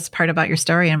didn't know that's part about your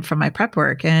story and from my prep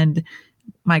work. And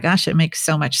my gosh, it makes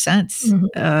so much sense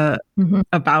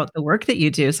about the work that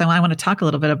you do. So I want to talk a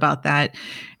little bit about that.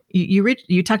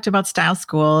 You talked about Style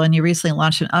School, and you recently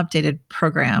launched an updated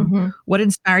program. What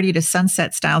inspired you to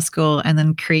sunset Style School and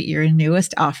then create your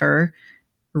newest offer,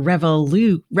 I'm going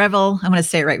to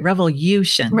say it right,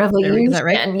 REVEL-YOU-TION. Is that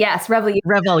right? Yes, REVEL-YOU-TION.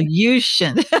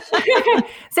 REVEL-YOU-TION.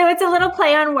 So it's a little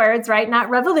play on words, right? Not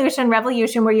revolution,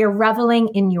 REVEL-YOU-TION, where you're reveling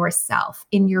in yourself,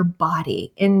 in your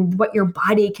body, in what your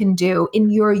body can do,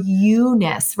 in your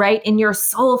you-ness, right? In your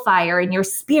soul fire, in your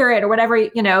spirit, or whatever,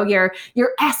 your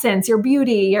essence, your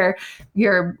beauty,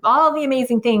 your all the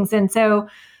amazing things. And so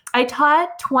I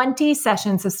taught 20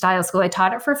 sessions of Style School. I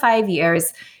taught it for 5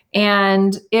 years,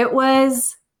 and it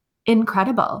was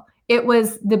incredible.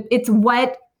 It's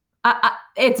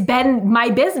been, my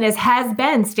business has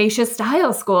been Stasia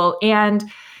Style School, and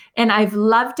I've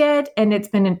loved it, and it's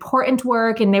been important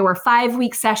work. And they were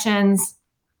 5-week sessions,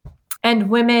 and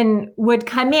women would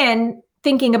come in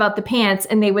thinking about the pants,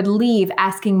 and they would leave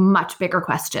asking much bigger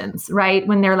questions, right?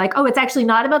 When they're like, oh, it's actually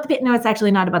not about the pants. No, it's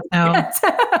actually not about the pants.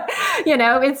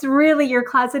 It's really, your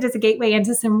closet is a gateway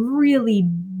into some really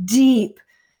deep,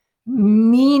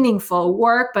 meaningful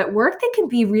work, but work that can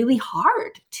be really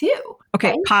hard too. Okay,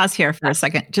 right? Pause here for a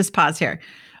second. Just pause here.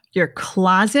 Your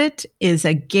closet is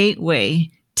a gateway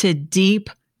to deep,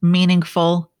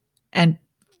 meaningful, and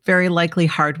very likely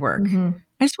hard work.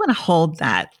 I just want to hold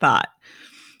that thought.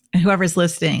 And whoever's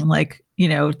listening,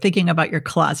 thinking about your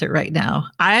closet right now,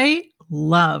 I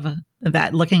love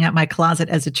that, looking at my closet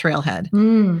as a trailhead.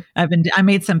 I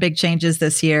made some big changes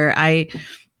this year. I've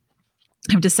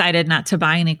decided not to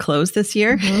buy any clothes this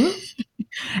year.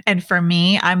 And for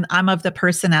me, I'm of the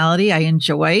personality. I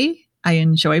enjoy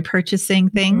purchasing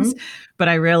things, but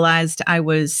I realized I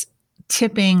was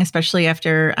tipping, especially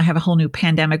after I have a whole new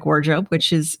pandemic wardrobe,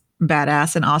 which is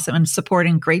badass and awesome, and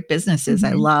supporting great businesses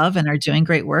I love and are doing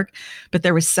great work. But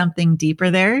there was something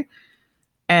deeper there.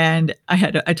 And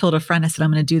I told a friend, I said,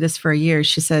 I'm going to do this for a year.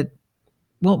 She said,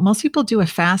 well, most people do a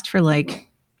fast for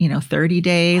 30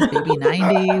 days, maybe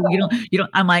 90. You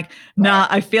don't, I'm like, no,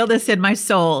 I feel this in my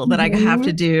soul that I have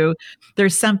to do.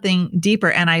 There's something deeper.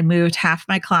 And I moved half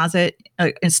my closet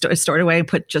and stored away and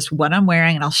put just what I'm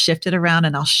wearing, and I'll shift it around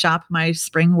and I'll shop my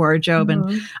spring wardrobe.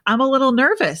 And I'm a little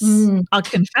nervous. I'll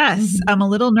confess, I'm a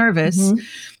little nervous,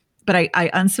 but I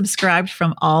unsubscribed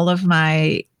from all of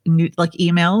my new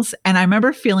emails. And I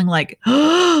remember feeling like,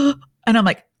 and I'm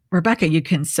like, Rebecca, you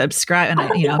can subscribe. And I,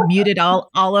 muted all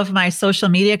of my social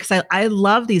media, because I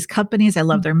love these companies. I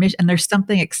love their mission, and there's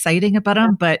something exciting about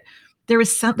them, but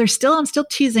I'm still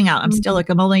teasing out. I'm still like,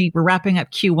 we're wrapping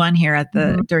up Q1 here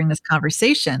during this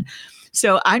conversation.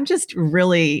 So I'm just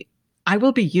really, I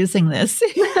will be using this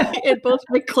in both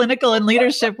my clinical and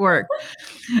leadership work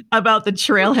about the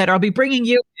trailhead. I'll be bringing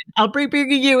you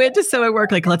into so I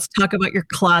work. Like, let's talk about your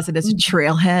closet as a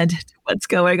trailhead. What's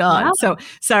going on? Yeah. So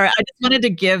sorry, I just wanted to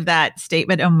give that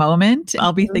statement a moment.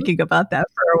 I'll be thinking about that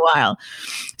for a while.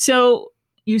 So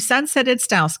you sunsetted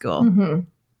Style School.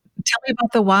 Tell me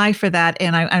about the why for that.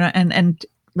 And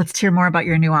let's hear more about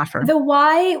your new offer. The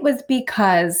why was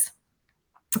because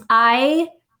I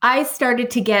started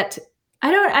to get,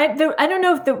 I don't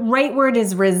know if the right word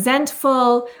is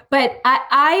resentful, but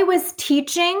I was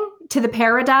teaching to the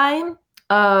paradigm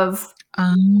of,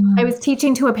 I was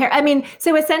teaching to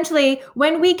so essentially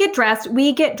when we get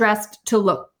dressed to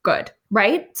look good,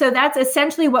 right? So that's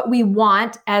essentially what we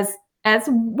want as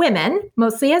women,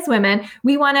 mostly as women.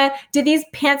 We want to, do these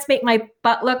pants make my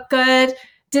butt look good?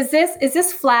 Is this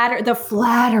the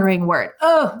flattering word?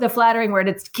 Oh, the flattering word.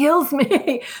 It kills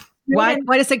me. Why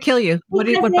does it kill you?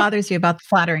 What bothers you about the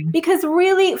flattering? Because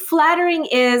really flattering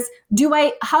is,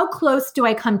 how close do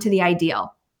I come to the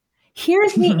ideal?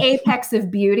 Here's the apex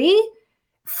of beauty.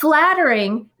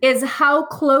 Flattering is how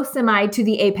close am I to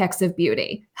the apex of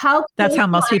beauty? That's how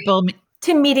most people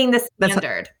to meeting the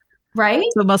standard. Right?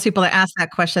 So most people that ask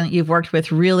that question that you've worked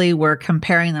with really were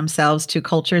comparing themselves to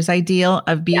culture's ideal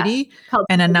of beauty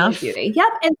and enough. Beauty. Yep.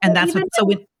 And that's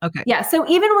okay. Yeah. So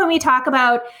even when we talk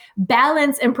about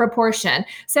balance and proportion,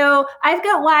 so I've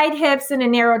got wide hips and a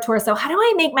narrow torso. How do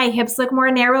I make my hips look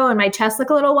more narrow and my chest look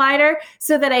a little wider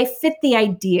so that I fit the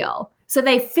ideal? So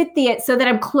that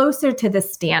I'm closer to the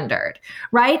standard,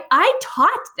 right? I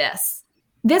taught this.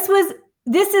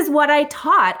 This is what I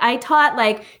taught. I taught,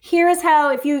 like, here's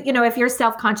how, if you're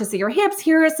self-conscious of your hips,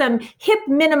 here are some hip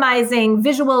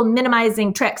visual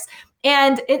minimizing tricks.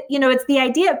 And it's the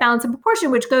idea of balance and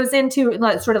proportion, which goes into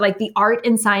sort of like the art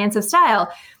and science of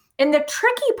style. And the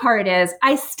tricky part is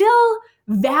I still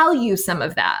value some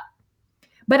of that,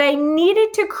 but I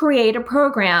needed to create a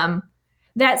program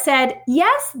that said,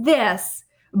 yes, this,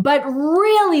 but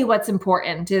really what's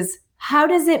important is, how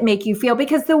does it make you feel?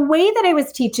 Because the way that I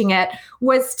was teaching it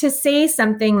was to say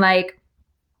something like,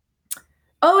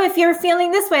 oh, if you're feeling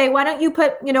this way, why don't you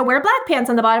wear black pants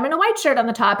on the bottom and a white shirt on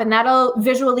the top, and that'll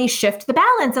visually shift the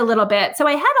balance a little bit. So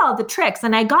I had all the tricks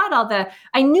and I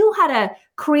knew how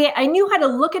to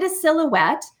look at a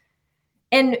silhouette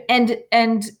and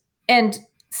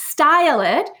style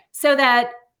it so that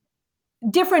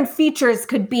different features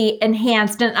could be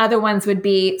enhanced and other ones would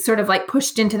be sort of like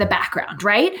pushed into the background,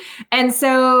 right? And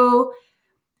so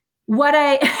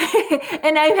I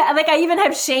even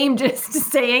have shame just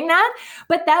saying that,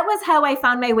 but that was how I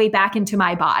found my way back into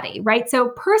my body, right? So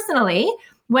personally,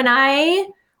 when I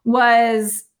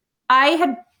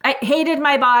hated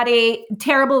my body,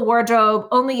 terrible wardrobe,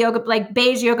 only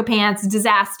beige yoga pants,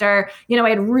 disaster. I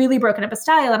had really broken up a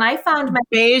style, and I found my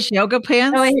beige yoga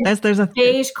pants. Oh, there's a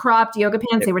beige cropped yoga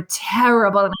pants. They were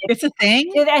terrible. And it's a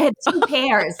thing. I had 2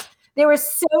 pairs. They were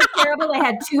so terrible. I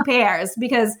had 2 pairs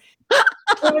because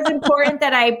it was important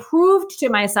that I proved to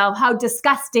myself how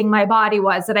disgusting my body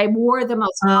was, that I wore the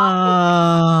most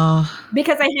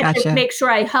because I had to make sure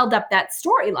I held up that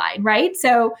storyline, right?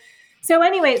 So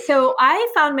anyway,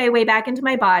 I found my way back into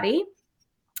my body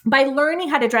by learning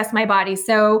how to dress my body.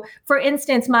 So for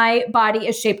instance, my body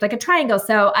is shaped like a triangle.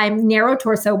 So I'm narrow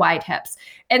torso, wide hips.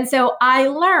 And so I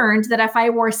learned that if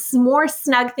I wore more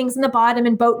snug things in the bottom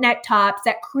and boat neck tops,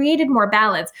 that created more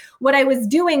balance. What I was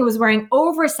doing was wearing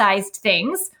oversized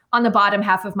things on the bottom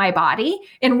half of my body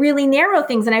and really narrow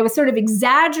things. And I was sort of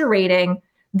exaggerating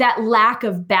that lack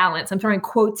of balance. I'm throwing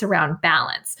quotes around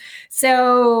balance.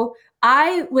 So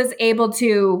I was able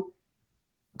to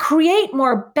create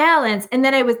more balance. And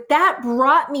then that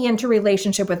brought me into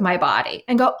relationship with my body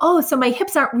and go, oh, so my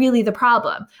hips aren't really the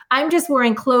problem. I'm just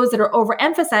wearing clothes that are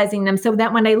overemphasizing them so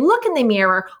that when I look in the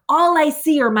mirror, all I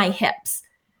see are my hips.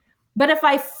 But if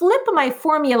I flip my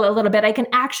formula a little bit, I can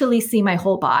actually see my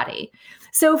whole body.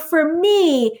 So for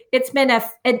me, it's been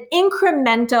an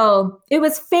incremental, it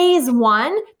was phase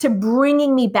 1 to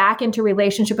bringing me back into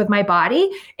relationship with my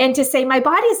body and to say my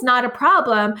body's not a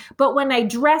problem, but when I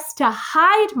dress to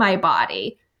hide my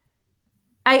body,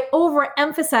 I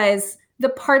overemphasize the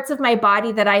parts of my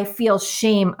body that I feel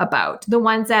shame about, the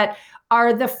ones that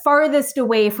are the farthest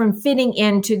away from fitting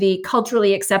into the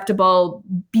culturally acceptable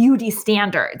beauty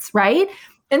standards, right?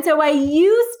 And so I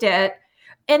used it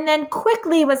and then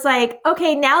quickly was like,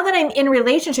 okay, now that I'm in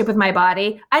relationship with my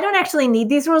body, I don't actually need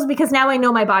these rules because now I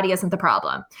know my body isn't the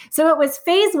problem. So it was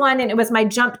phase 1 and it was my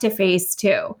jump to phase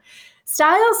 2.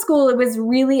 Style school, it was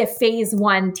really a phase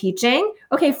 1 teaching.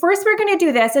 Okay, first we're going to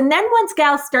do this. And then once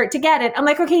gals start to get it, I'm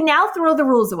like, okay, now throw the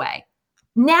rules away.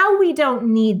 Now we don't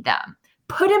need them.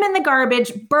 Put them in the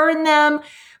garbage, burn them,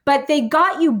 but they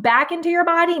got you back into your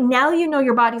body. Now you know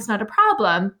your body's not a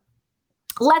problem.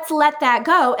 Let's let that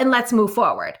go and let's move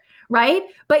forward, right?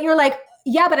 But you're like,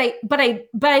 yeah, but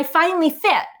I finally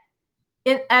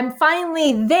fit. I'm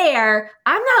finally there.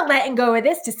 I'm not letting go of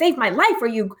this to save my life. Are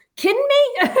you kidding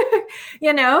me?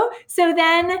 So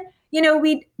then,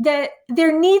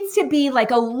 there needs to be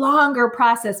like a longer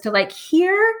process to like,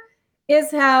 here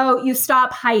is how you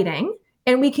stop hiding.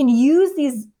 And we can use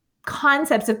these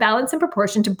concepts of balance and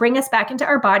proportion to bring us back into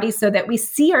our bodies so that we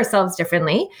see ourselves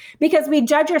differently, because we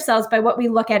judge ourselves by what we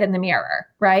look at in the mirror,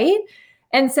 right?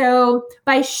 And so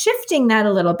by shifting that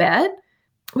a little bit,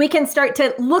 we can start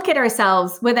to look at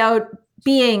ourselves without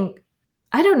being,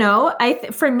 I don't know.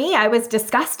 For me, I was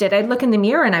disgusted. I'd look in the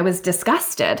mirror and I was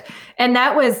disgusted. And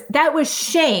that was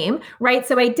shame, right?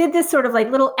 So I did this sort of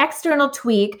like little external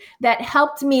tweak that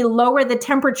helped me lower the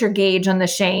temperature gauge on the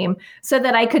shame so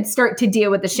that I could start to deal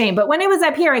with the shame. But when it was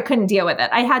up here, I couldn't deal with it.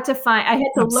 I had to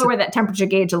lower that temperature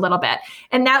gauge a little bit.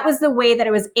 And that was the way that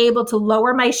I was able to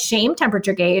lower my shame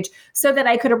temperature gauge so that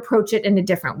I could approach it in a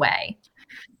different way.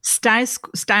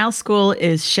 Style school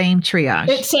is shame triage.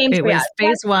 It's shame triage. It was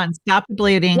phase 1. Stop the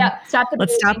bleeding. Yep.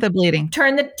 Let's stop the bleeding.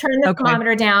 Turn the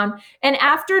thermometer down. And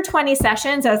after 20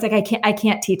 sessions, I was like, I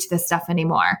can't teach this stuff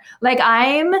anymore. Like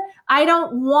I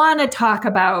don't want to talk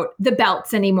about the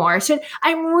belts anymore.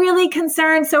 I'm really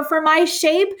concerned. So for my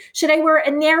shape, should I wear a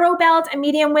narrow belt, a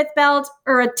medium width belt,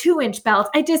 or a 2-inch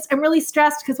belt? I'm really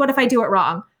stressed because what if I do it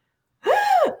wrong?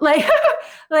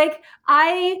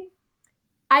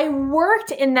 I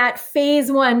worked in that phase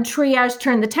 1 triage,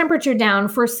 turn the temperature down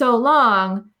for so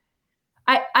long.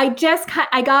 I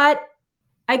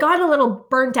got a little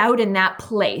burnt out in that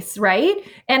place, right?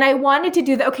 And I wanted to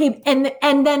do that. Okay, and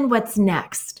then what's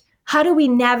next? How do we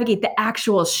navigate the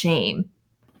actual shame?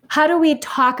 How do we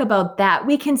talk about that?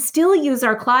 We can still use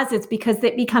our closets because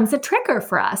it becomes a trigger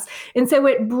for us. And so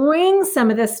it brings some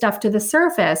of this stuff to the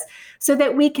surface so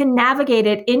that we can navigate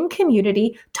it in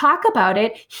community, talk about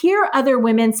it, hear other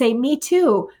women say, me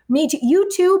too, you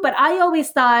too. But I always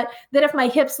thought that if my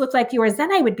hips looked like yours,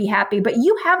 then I would be happy. But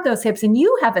you have those hips and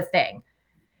you have a thing.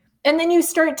 And then you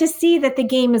start to see that the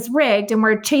game is rigged and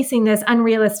we're chasing this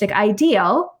unrealistic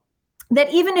ideal, that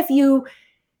even if you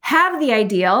have the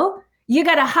ideal, you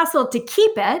got to hustle to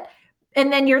keep it.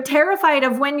 And then you're terrified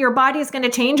of when your body is going to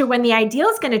change or when the ideal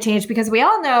is going to change, because we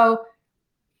all know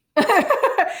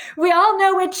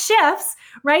it shifts,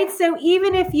 right? So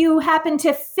even if you happen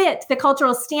to fit the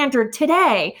cultural standard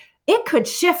today, it could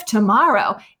shift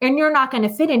tomorrow and you're not going to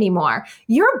fit anymore.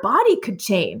 Your body could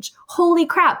change. Holy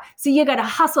crap. So you got to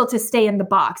hustle to stay in the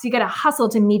box. You got to hustle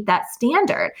to meet that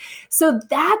standard. So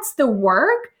that's the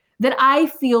work that I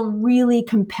feel really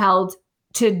compelled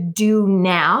to do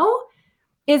now,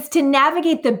 is to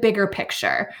navigate the bigger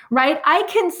picture, right?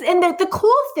 And the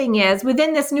cool thing is,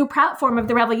 within this new platform of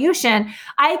the REVEL-YOU-TION,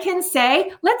 I can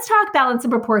say, let's talk balance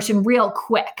and proportion real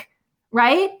quick,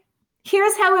 right?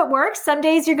 Here's how it works. Some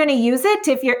days you're going to use it.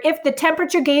 If the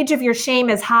temperature gauge of your shame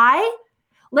is high,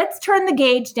 let's turn the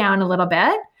gauge down a little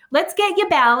bit. Let's get you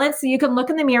balanced so you can look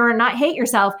in the mirror and not hate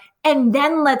yourself. And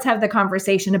then let's have the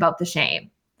conversation about the shame.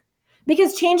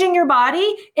 Because changing your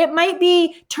body, it might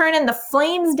be turning the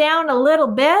flames down a little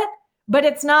bit, but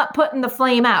it's not putting the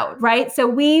flame out, right? So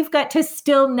we've got to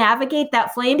still navigate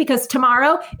that flame, because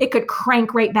tomorrow it could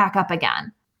crank right back up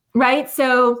again, right?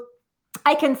 So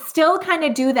I can still kind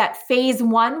of do that phase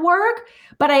 1 work,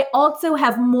 but I also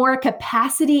have more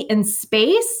capacity and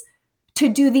space to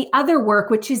do the other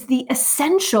work, which is the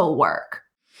essential work.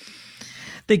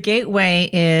 The gateway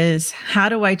is, how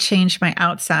do I change my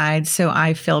outside so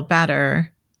I feel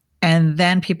better? And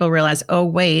then people realize, oh,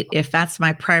 wait, if that's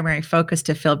my primary focus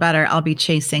to feel better, I'll be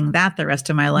chasing that the rest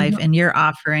of my life. Mm-hmm. And you're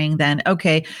offering then,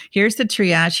 okay, here's the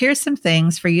triage. Here's some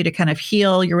things for you to kind of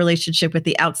heal your relationship with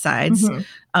the outsides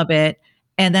of it.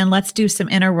 And then let's do some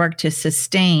inner work to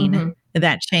sustain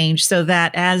that change, so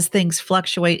that as things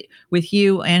fluctuate with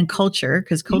you and culture,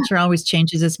 because culture always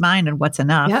changes its mind on what's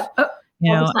enough. Yep.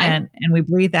 And we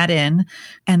breathe that in,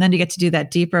 and then you get to do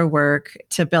that deeper work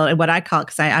to build what I call,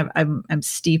 because I'm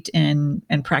steeped in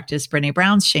and practice Brené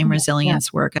Brown's shame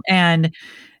resilience work, and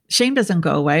shame doesn't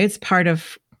go away. It's part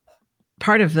of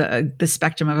the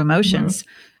spectrum of emotions.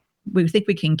 We think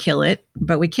we can kill it,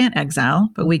 but we can't exile,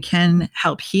 but we can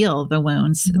help heal the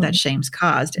wounds that shame's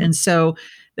caused. And so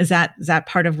is that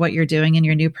part of what you're doing in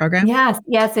your new program? Yes.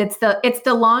 It's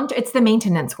the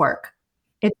maintenance work.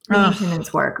 It's the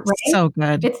maintenance work, right? So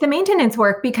good. It's the maintenance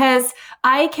work because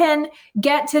I can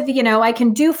get to the, I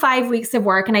can do 5 weeks of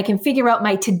work and I can figure out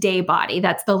my today body.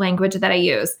 That's the language that I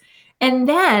use. And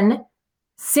then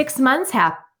 6 months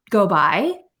go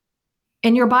by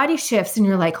and your body shifts and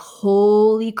you're like,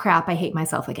 holy crap, I hate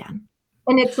myself again.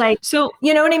 And it's like, so,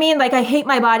 you know what I mean? Like, I hate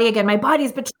my body again. My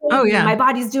body's betraying me. Yeah. My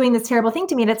body's doing this terrible thing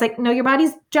to me. And it's like, no, your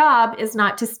body's job is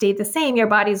not to stay the same. Your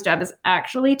body's job is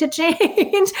actually to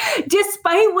change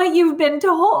despite what you've been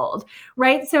told,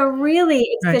 right? So really,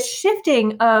 it's the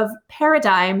shifting of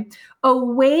paradigm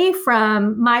away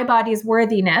from my body's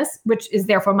worthiness, which is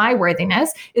therefore my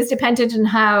worthiness, is dependent on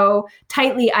how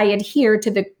tightly I adhere to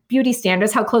the beauty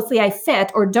standards, how closely I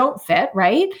fit or don't fit,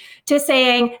 right? To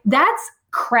saying, that's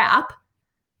crap.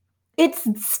 It's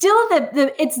still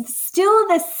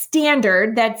the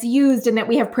standard that's used and that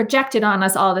we have projected on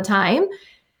us all the time.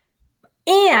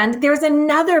 And there's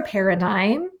another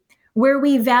paradigm where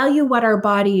we value what our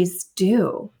bodies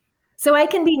do. So I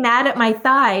can be mad at my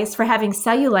thighs for having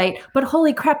cellulite, but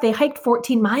holy crap, they hiked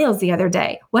 14 miles the other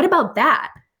day. What about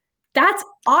that? That's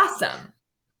awesome.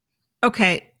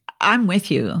 Okay. I'm with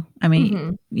you. I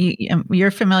mean, you're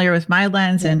familiar with my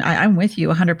lens and I'm with you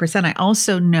 100%. I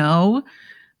also know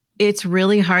it's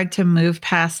really hard to move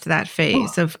past that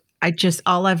phase of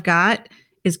all I've got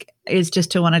is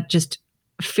just to want to just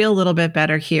feel a little bit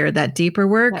better here. That deeper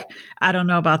work, I don't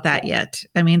know about that yet.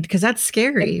 I mean, because that's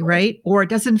scary, right? Or it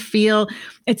doesn't feel,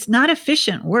 it's not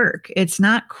efficient work. It's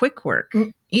not quick work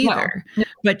either,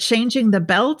 but changing the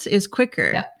belt is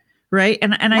quicker, right?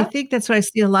 And I think that's what I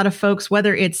see a lot of folks,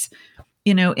 whether it's,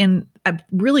 in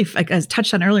really, like I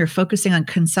touched on earlier, focusing on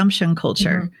consumption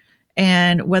culture.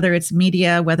 And whether it's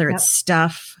media, whether it's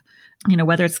stuff,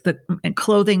 whether it's the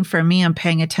clothing for me, I'm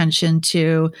paying attention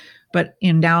to, but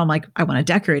now I'm like, I want to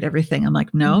decorate everything. I'm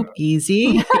like, no,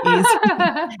 easy.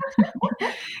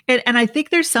 And I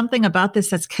think there's something about this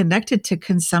that's connected to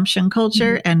consumption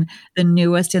culture and the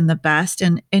newest and the best.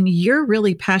 And you're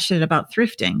really passionate about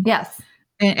thrifting. Yes.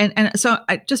 And so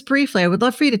just briefly, I would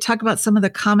love for you to talk about some of the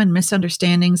common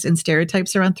misunderstandings and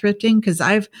stereotypes around thrifting, because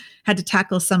I've had to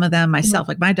tackle some of them myself.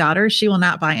 Like my daughter, she will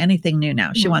not buy anything new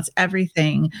now. She wants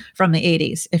everything from the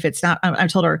 80s. If it's not, I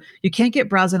told her, you can't get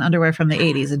bras and underwear from the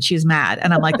 80s. And she's mad.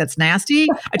 And I'm like, that's nasty.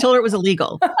 I told her it was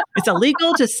illegal. It's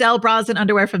illegal to sell bras and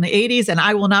underwear from the 80s, and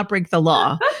I will not break the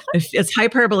law. If it's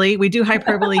hyperbole. We do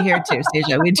hyperbole here too,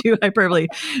 Stasia. We do hyperbole.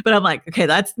 But I'm like, okay,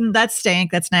 that's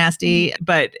stank. That's nasty.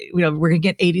 But we're going to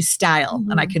get 80s style,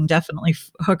 and I can definitely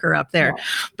hook her up there.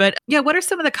 But what are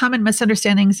some of the common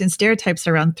misunderstandings and stereotypes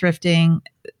around thrifting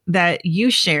that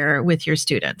you share with your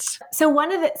students? So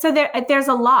there's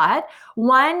a lot.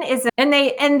 One is, and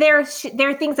there are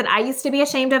things that I used to be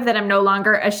ashamed of that I'm no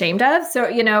longer ashamed of. So,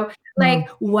 like,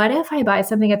 what if I buy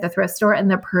something at the thrift store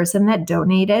and the person that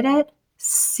donated it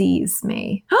sees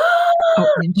me?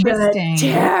 Interesting.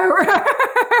 The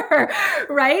terror.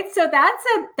 Right? So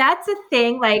that's a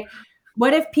thing. Like,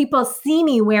 what if people see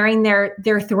me wearing their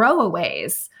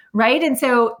throwaways? Right. And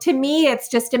so to me, it's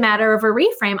just a matter of a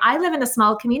reframe. I live in a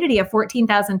small community of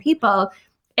 14,000 people.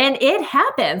 And it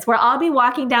happens where I'll be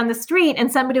walking down the street and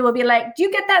somebody will be like, do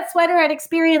you get that sweater at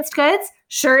Experienced Goods?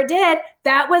 Sure did.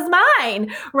 That was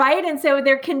mine. Right. And so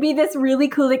there can be this really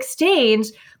cool exchange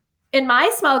in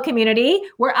my small community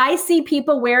where I see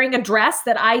people wearing a dress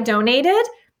that I donated.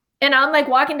 And I'm like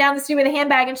walking down the street with a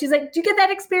handbag and she's like, did you get that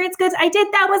Experienced Goods? I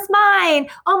did. That was mine.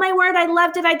 Oh my word. I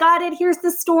loved it. I got it. Here's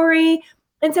the story.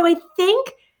 And so I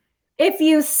think if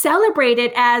you celebrate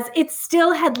it as it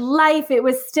still had life, it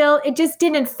just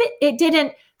didn't fit. It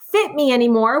didn't fit me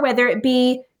anymore, whether it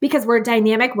be because we're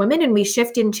dynamic women and we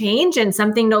shift and change and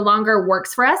something no longer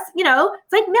works for us.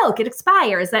 It's like milk. It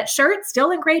expires. That shirt's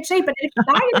still in great shape, but it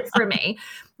expired for me.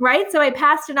 Right. So I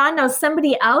passed it on. Now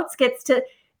somebody else gets to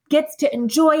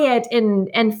enjoy it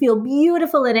and feel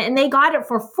beautiful in it. And they got it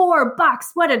for $4.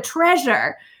 What a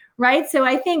treasure. Right. So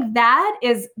I think that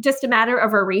is just a matter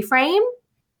of a reframe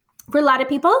for a lot of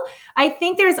people. I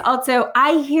think there's also,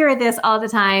 I hear this all the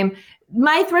time.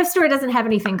 My thrift store doesn't have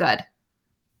anything good.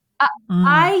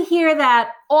 I hear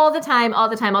that all the time.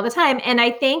 And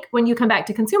I think when you come back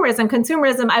to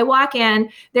consumerism, I walk in,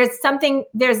 there's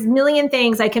a million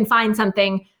things. I can find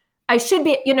something. I should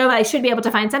be able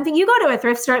to find something. You go to a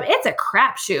thrift store, it's a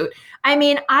crapshoot. I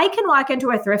mean, I can walk into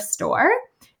a thrift store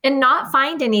and not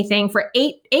find anything for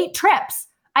eight trips.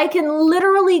 I can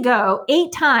literally go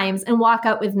 8 times and walk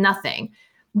out with nothing.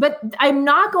 But I'm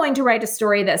not going to write a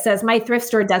story that says my thrift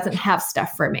store doesn't have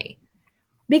stuff for me.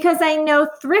 Because I know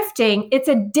thrifting, it's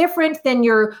a different than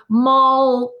your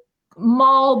mall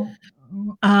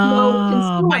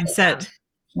mindset.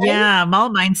 Yeah, mall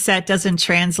mindset doesn't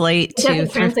translate It to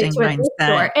doesn't translate thrifting to a thrift mindset.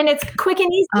 store. And it's quick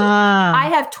and easy. I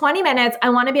have 20 minutes. I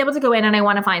want to be able to go in and I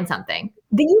want to find something.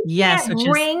 You Yes, can't which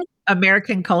is bring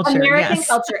American culture. American Yes.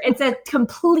 culture. It's a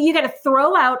complete, you got to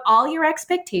throw out all your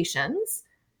expectations.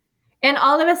 And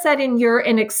all of a sudden, you're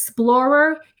an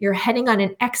explorer, you're heading on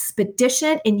an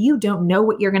expedition, and you don't know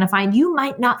what you're going to find. You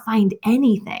might not find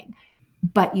anything,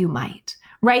 but you might,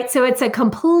 right? So it's a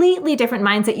completely different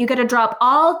mindset. You got to drop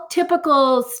all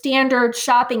typical standard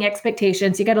shopping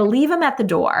expectations. You got to leave them at the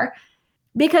door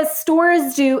because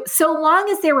stores do, so long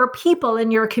as there were people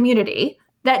in your community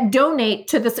that donate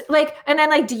to this, like, and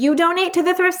I'm like, do you donate to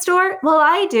the thrift store? Well,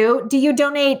 I do. Do you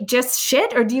donate just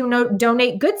shit or do you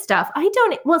donate good stuff? I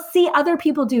donate. Well, see, other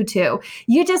people do too.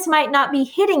 You just might not be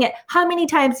hitting it. How many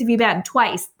times have you been?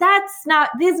 Twice.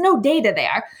 There's no data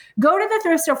there. Go to the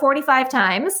thrift store 45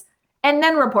 times and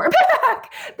then report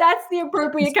back. That's the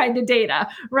appropriate kind of data,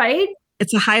 right?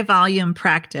 It's a high volume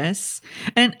practice.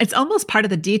 And it's almost part of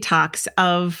the detox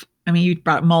of, I mean, you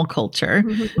brought mall culture,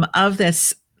 of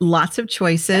this lots of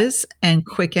choices and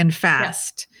quick and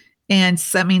fast. And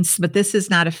so that means, but this is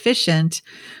not efficient,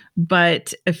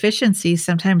 but efficiency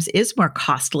sometimes is more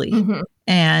costly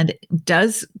and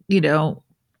does,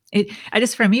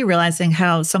 for me, realizing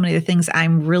how so many of the things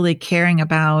I'm really caring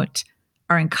about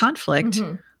are in conflict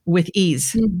with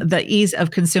ease, the ease of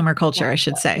consumer culture, I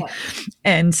should say.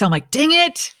 And so I'm like, dang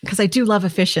it, because I do love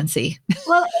efficiency.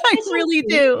 Well, I really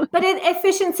do. But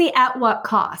efficiency at what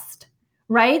cost?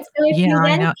 Right? So if you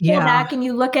then go back and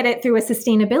you look at it through a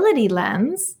sustainability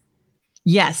lens,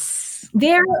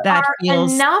 there are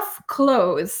enough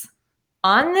clothes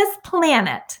on this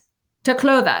planet to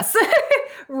clothe us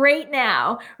right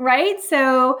now, right?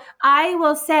 So I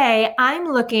will say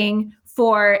I'm looking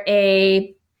for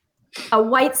a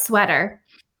white sweater.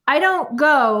 I don't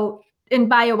go and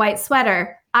buy a white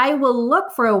sweater. I will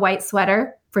look for a white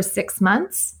sweater for 6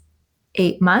 months,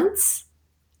 8 months,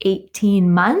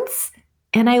 18 months.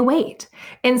 And I wait.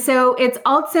 And so it's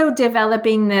also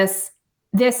developing this,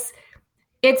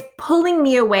 it's pulling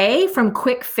me away from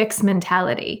quick fix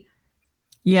mentality.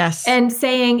 Yes. And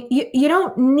saying, you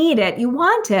don't need it. You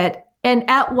want it. And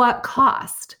at what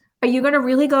cost? Are you going to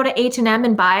really go to H&M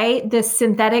and buy this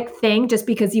synthetic thing just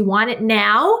because you want it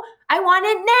now? I want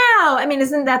it now. I mean,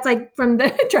 isn't that like from the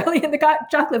Charlie and the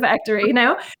Chocolate Factory, you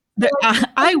know?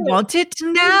 I want it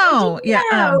now.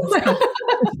 Yeah.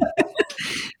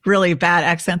 Really bad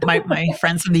accent. My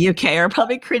friends in the UK are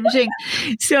probably cringing.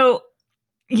 So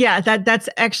yeah, that's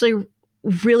actually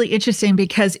really interesting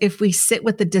because if we sit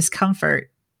with the discomfort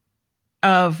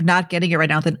of not getting it right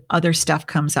now, then other stuff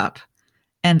comes up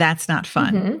and that's not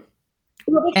fun.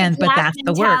 Well, but that's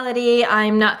the mentality.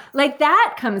 I'm not like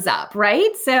that comes up, right?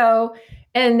 So,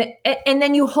 and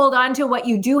then you hold on to what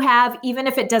you do have, even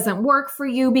if it doesn't work for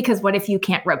you, because what if you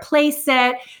can't replace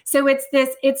it? So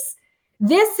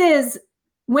this is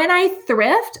when I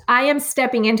thrift, I am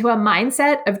stepping into a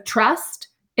mindset of trust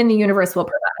in the universe will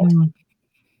provide.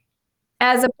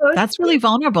 As opposed That's really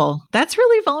vulnerable. That's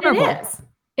really vulnerable.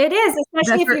 It is,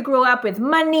 especially if you grew up with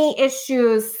money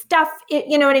issues, stuff,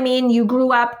 you know what I mean? You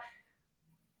grew up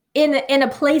in a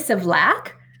place of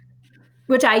lack,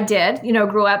 which I did, we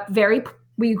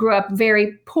grew up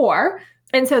very poor.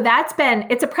 And so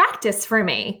it's a practice for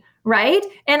me, right?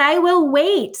 And I will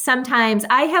wait. Sometimes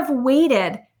I have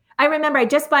waited. I remember I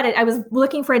just bought it. I was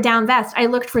looking for a down vest. I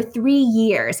looked for 3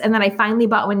 years and then I finally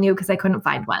bought one new because I couldn't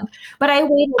find one. But I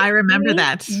waited. I remember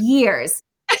that. Years.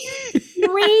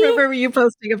 I remember you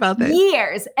posting about that.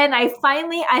 Years. And I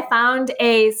found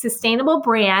a sustainable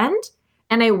brand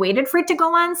and I waited for it to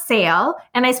go on sale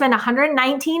and I spent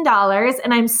 $119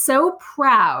 and I'm so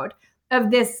proud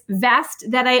of this vest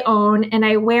that I own and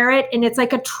I wear it and it's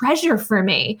like a treasure for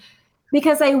me.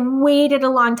 Because I waited a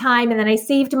long time and then I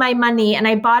saved my money and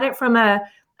I bought it from a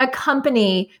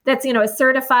company that's, a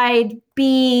certified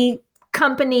B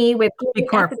company with B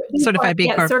Corp, certified B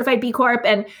Corp. Certified B Corp.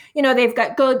 And, they've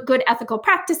got good ethical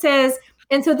practices.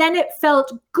 And so then it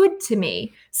felt good to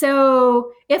me.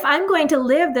 So if I'm going to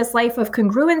live this life of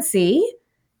congruency,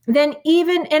 then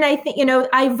and I think,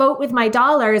 I vote with my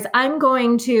dollars, I'm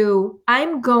going to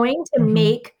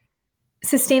make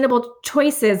sustainable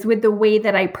choices with the way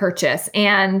that I purchase.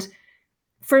 And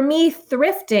for me,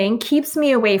 thrifting keeps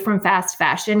me away from fast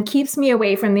fashion, keeps me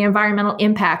away from the environmental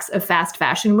impacts of fast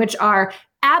fashion, which are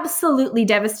absolutely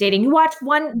devastating. You watch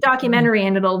one documentary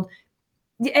and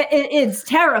it's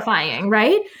terrifying,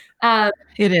 right?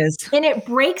 It is. And it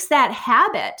breaks that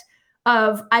habit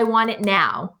of, I want it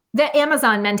now, the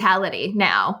Amazon mentality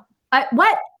now.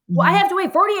 What? well, I have to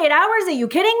wait 48 hours. Are you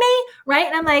kidding me? Right.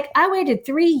 And I'm like, I waited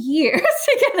 3 years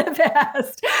to get a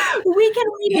fast. We can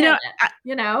leave it,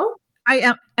 you know? I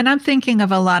am, and I'm thinking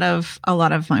of a lot of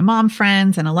my mom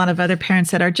friends and a lot of other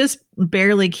parents that are just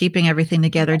barely keeping everything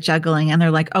together, juggling, and they're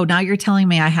like, "Oh, now you're telling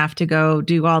me I have to go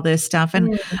do all this stuff,"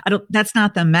 and that's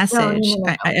not the message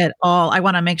at all. I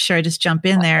want to make sure I just jump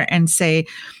in there and say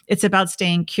it's about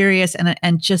staying curious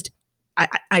and just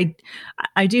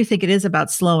I do think it is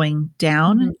about slowing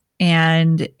down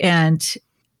and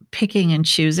picking and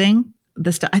choosing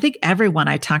the stuff. I think everyone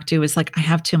I talk to is like, I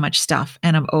have too much stuff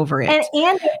and I'm over it.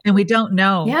 And we don't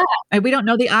know. Yeah. We don't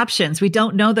know the options. We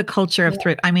don't know the culture of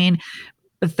thrift. I mean,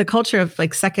 the culture of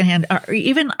like secondhand or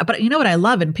even, but you know what I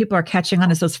love and people are catching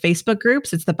on is those Facebook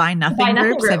groups. It's the buy nothing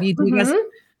groups. Have you, you guys,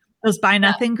 those buy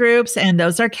nothing groups, and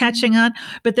those are catching on.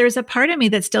 But there's a part of me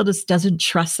that still just doesn't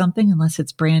trust something unless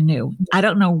it's brand new. I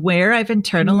don't know where I've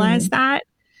internalized that.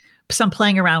 So I'm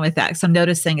playing around with that. So I'm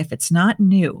noticing if it's not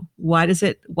new, why is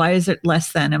it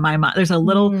less than in my mind? There's a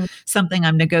little something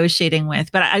I'm negotiating with,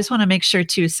 but I just want to make sure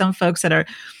too, some folks that are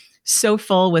so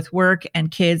full with work and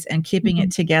kids and keeping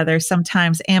it together,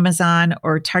 sometimes Amazon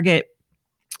or Target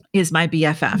is my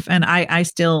BFF.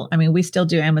 And we still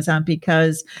do Amazon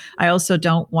because I also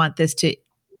don't want this to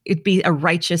it be a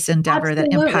righteous endeavor that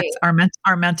impacts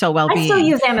our mental well-being. I still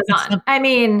use Amazon. I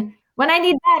mean, when I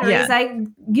need batteries, I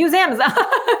use Amazon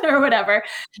or whatever.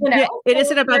 You know? It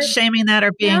isn't about shaming that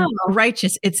or being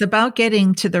righteous. It's about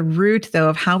getting to the root, though,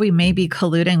 of how we may be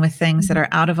colluding with things that are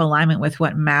out of alignment with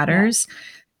what matters.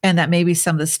 And that maybe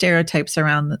some of the stereotypes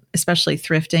around, especially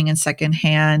thrifting and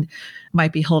secondhand,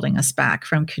 might be holding us back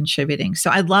from contributing.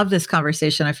 So I love this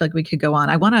conversation. I feel like we could go on.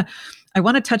 I want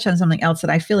to touch on something else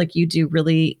that I feel like you do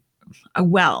really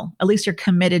well, at least you're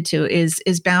committed to,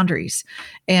 is boundaries,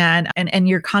 and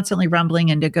you're constantly rumbling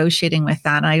and negotiating with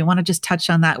that. And I want to just touch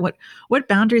on that. What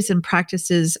boundaries and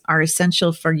practices are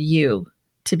essential for you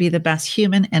to be the best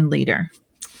human and leader?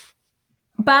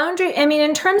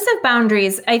 In terms of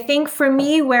boundaries, I think for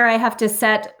me, where I have to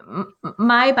set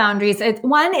my boundaries,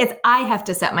 one is I have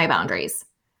to set my boundaries.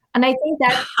 And I think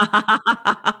that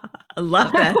I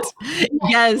love that.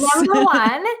 Yes. Number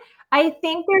one, I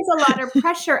think there's a lot of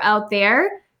pressure out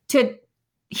there to,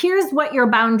 here's what your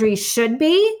boundaries should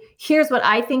be. Here's what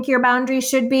I think your boundaries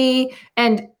should be.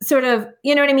 And sort of,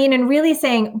 you know what I mean? And really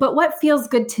saying, but what feels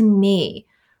good to me?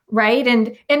 Right.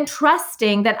 And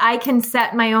trusting that I can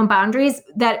set my own boundaries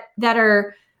that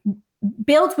are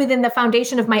built within the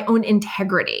foundation of my own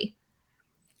integrity.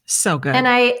 So good. And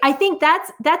I think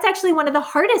that's actually one of the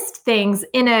hardest things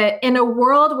in a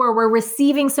world where we're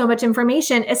receiving so much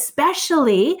information,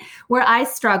 especially where I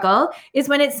struggle, is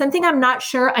when it's something I'm not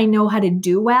sure I know how to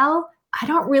do well. I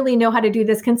don't really know how to do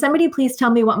this. Can somebody please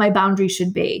tell me what my boundary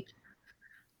should be?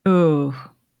 Oh,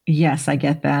 yes, I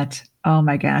get that. Oh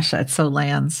my gosh, that so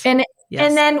lands. And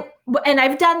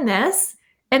I've done this.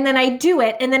 And then I do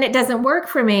it, and then it doesn't work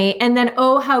for me. And then,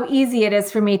 oh, how easy it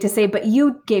is for me to say, but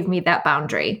you gave me that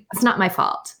boundary. It's not my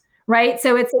fault, right?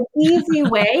 So it's an easy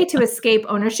way to escape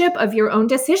ownership of your own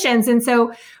decisions. And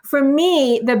so for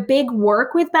me, the big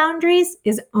work with boundaries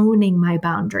is owning my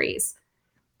boundaries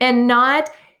and not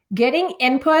getting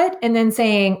input and then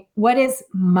saying, what is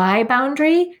my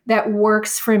boundary that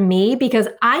works for me? Because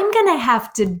I'm going to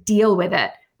have to deal with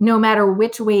it. No matter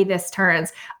which way this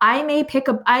turns, I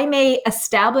may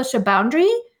establish a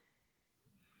boundary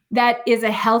that is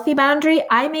a healthy boundary.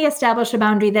 I may establish a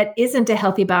boundary that isn't a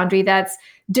healthy boundary, that's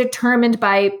determined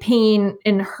by pain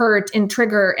and hurt and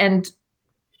trigger and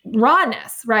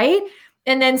rawness, right?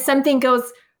 And then something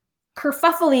goes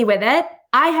kerfuffly with it.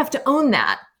 I have to own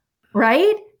that,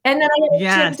 right? And then I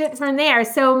change it from there.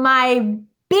 So my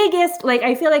biggest,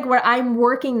 I feel like where I'm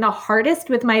working the hardest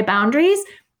with my boundaries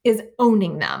is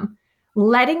owning them,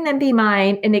 letting them be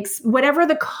mine, and whatever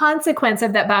the consequence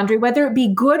of that boundary, whether it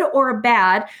be good or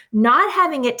bad, not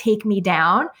having it take me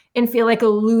down and feel like a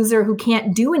loser who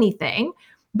can't do anything,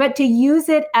 but to use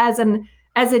it as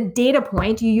a data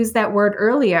point. You used that word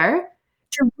earlier,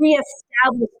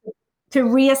 to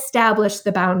reestablish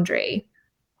the boundary.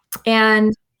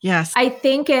 And yes, I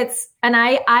think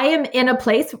I am in a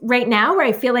place right now where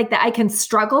I feel like that I can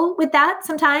struggle with that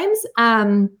sometimes.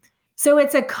 So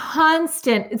it's a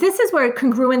constant, this is where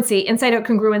congruency, inside out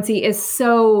congruency, is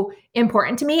so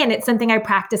important to me. And it's something I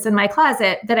practice in my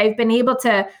closet, that I've been able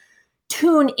to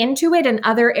tune into it in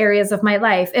other areas of my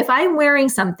life. If I'm wearing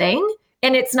something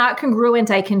and it's not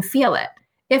congruent, I can feel it.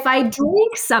 If I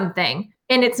drink something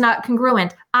and it's not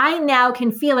congruent, I now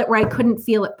can feel it where I couldn't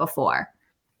feel it before.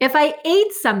 If I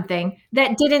ate something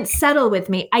that didn't settle with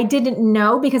me, I didn't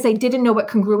know, because I didn't know what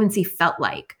congruency felt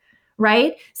like.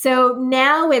 right? So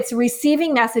now it's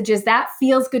receiving messages that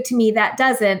feels good to me, that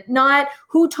doesn't, not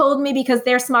who told me because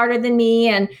they're smarter than me.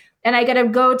 And I got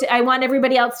to I want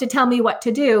everybody else to tell me what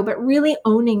to do, but really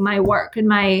owning my work and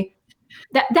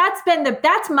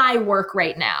that's my work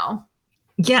right now.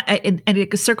 Yeah. And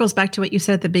it circles back to what you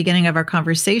said at the beginning of our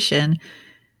conversation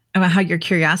about how your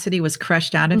curiosity was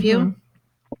crushed out of you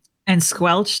and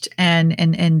squelched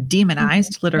and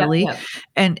demonized, literally. Yep.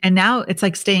 And now it's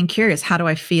like staying curious. How do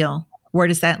I feel? Where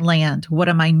does that land? What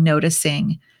am I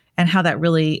noticing? And how that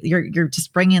really, you're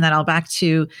just bringing that all back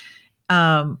to,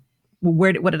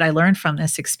 what did I learn from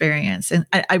this experience? And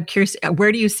I'm curious,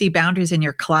 where do you see boundaries in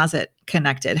your closet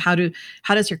connected? How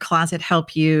does your closet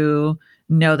help you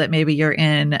know that maybe you're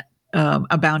in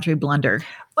a boundary blunder?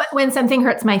 But when something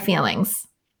hurts my feelings,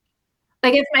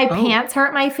 like if my pants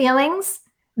hurt my feelings,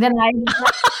 then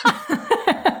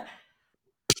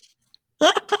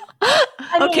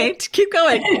okay, keep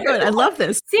going. I love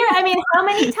this. I mean, how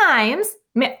many times,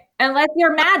 unless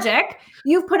you're magic,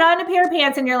 you've put on a pair of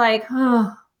pants and you're like,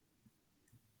 oh,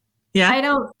 yeah, I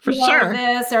don't for sure.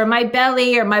 This or my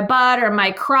belly or my butt or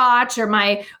my crotch or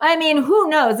who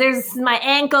knows? There's my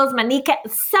ankles, my kneecap,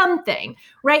 something,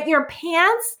 right? Your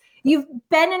pants, you've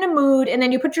been in a mood and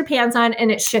then you put your pants on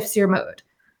and it shifts your mood.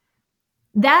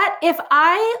 That if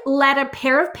I let a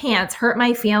pair of pants hurt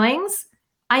my feelings,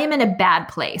 I am in a bad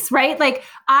place, right? Like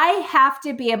I have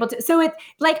to be able to, so it's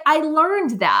like, I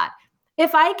learned that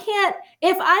if I'm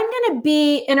going to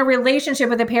be in a relationship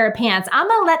with a pair of pants, I'm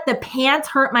going to let the pants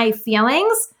hurt my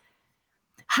feelings.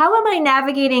 How am I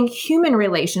navigating human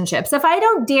relationships if I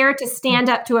don't dare to stand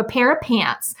up to a pair of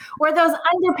pants or those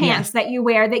underpants that you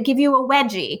wear that give you a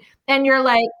wedgie and you're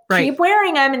like, keep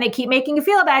wearing them and they keep making you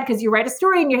feel bad because you write a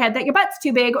story in your head that your butt's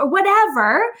too big or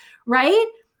whatever, right?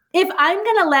 If I'm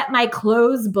going to let my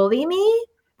clothes bully me,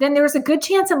 then there's a good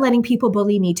chance I'm letting people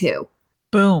bully me too.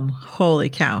 Boom. Holy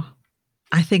cow.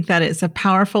 I think that is a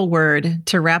powerful word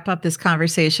to wrap up this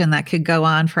conversation that could go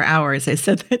on for hours. I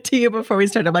said that to you before we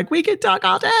started. I'm like, we could talk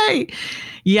all day.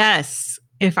 Yes.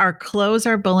 If our clothes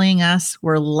are bullying us,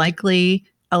 we're likely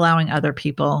allowing other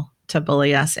people to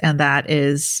bully us. And that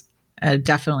is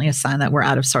definitely a sign that we're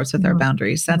out of sorts with our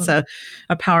boundaries. That's a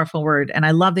powerful word. And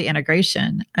I love the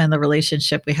integration and the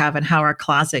relationship we have and how our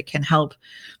closet can help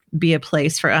be a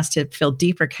place for us to feel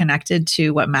deeper connected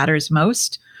to what matters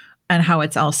most. And how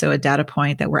it's also a data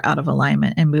point that we're out of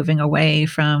alignment and moving away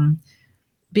from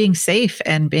being safe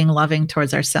and being loving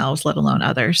towards ourselves, let alone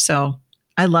others. So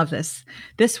I love this.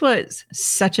 This was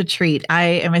such a treat. I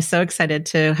am so excited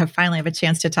to finally have a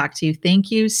chance to talk to you.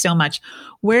 Thank you so much.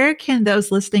 Where can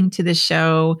those listening to this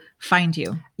show find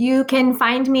you? You can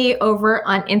find me over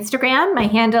on Instagram. My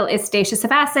handle is Stasia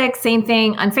Savusuk. Same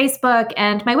thing on Facebook,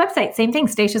 and my website, same thing,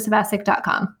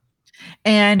 stasiasavusuk.com.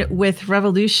 And with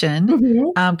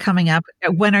Revolution coming up,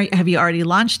 have you already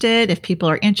launched it? If people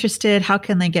are interested, how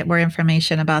can they get more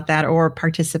information about that or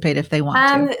participate if they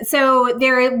want to? So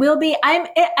there will be,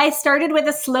 I started with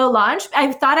a slow launch.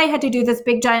 I thought I had to do this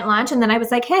big giant launch. And then I was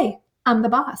like, hey, I'm the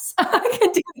boss. I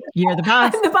can do this. You're the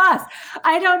boss. I'm the boss.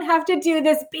 I don't have to do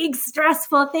this big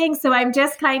stressful thing. So I'm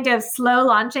just kind of slow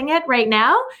launching it right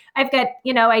now. I've got,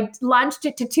 I launched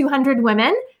it to 200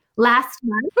 women last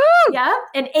month. Woo! Yeah.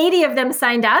 And 80 of them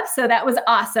signed up. So that was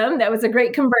awesome. That was a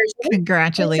great conversion.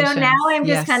 Congratulations. And so now I'm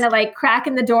just kind of like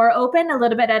cracking the door open a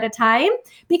little bit at a time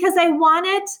because I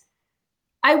wanted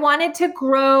to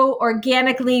grow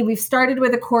organically. We've started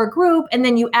with a core group and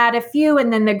then you add a few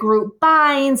and then the group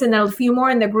binds and then a few more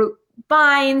and the group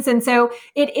binds. And so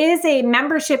it is a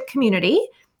membership community.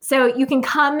 So you can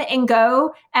come and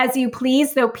go as you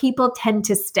please, though people tend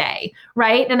to stay,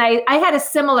 right? And I had a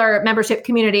similar membership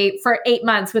community for 8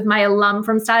 months with my alum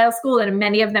from Style School, and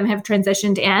many of them have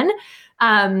transitioned in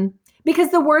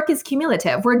because the work is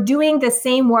cumulative. We're doing the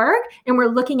same work and we're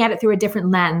looking at it through a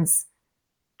different lens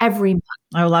every month.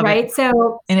 I love it.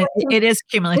 So, and it is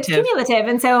cumulative. It's cumulative.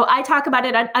 And so I talk about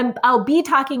it. I'll be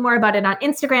talking more about it on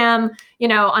Instagram,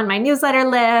 on my newsletter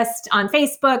list, on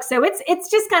Facebook. So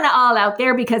it's just kind of all out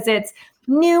there because it's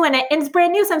new and it's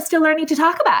brand new. So I'm still learning to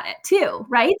talk about it too.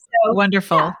 Right. So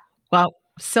wonderful. Yeah. Well,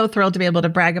 so thrilled to be able to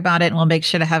brag about it. And we'll make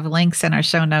sure to have links in our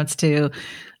show notes to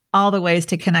all the ways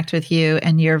to connect with you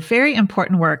and your very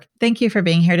important work. Thank you for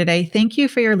being here today. Thank you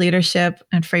for your leadership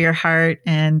and for your heart.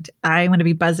 And I want to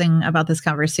be buzzing about this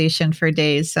conversation for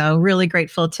days. So really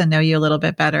grateful to know you a little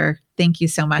bit better. Thank you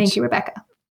so much. Thank you, Rebecca.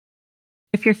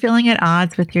 If you're feeling at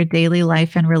odds with your daily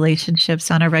life and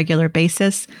relationships on a regular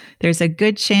basis, there's a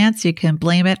good chance you can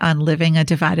blame it on living a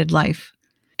divided life.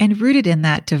 And rooted in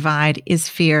that divide is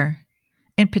fear.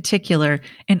 In particular,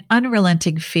 an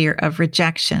unrelenting fear of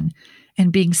rejection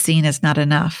and being seen as not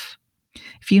enough.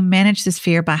 If you manage this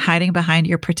fear by hiding behind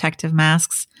your protective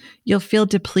masks, you'll feel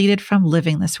depleted from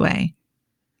living this way.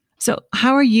 So,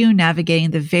 how are you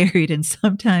navigating the varied and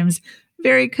sometimes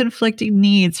very conflicting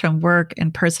needs from work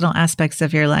and personal aspects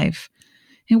of your life?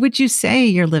 And would you say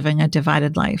you're living a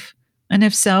divided life? And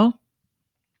if so,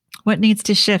 what needs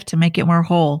to shift to make it more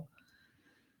whole?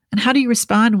 And how do you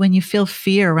respond when you feel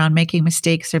fear around making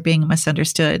mistakes or being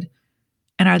misunderstood?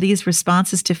 And are these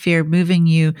responses to fear moving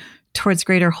you towards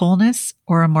greater wholeness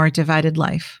or a more divided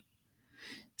life?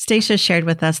 Stasia shared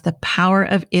with us the power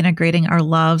of integrating our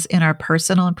loves in our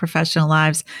personal and professional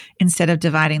lives instead of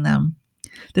dividing them.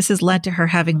 This has led to her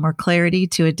having more clarity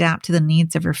to adapt to the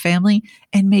needs of her family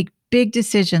and make big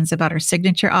decisions about her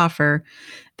signature offer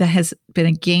that has been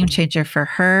a game changer for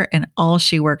her and all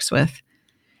she works with.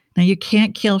 Now, you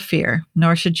can't kill fear,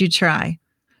 nor should you try,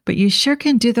 but you sure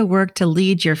can do the work to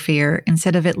lead your fear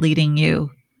instead of it leading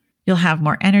you. You'll have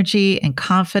more energy and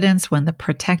confidence when the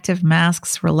protective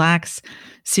masks relax,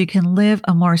 so you can live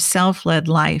a more self-led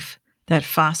life that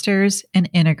fosters an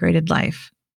integrated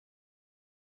life.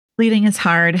 Leading is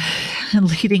hard, and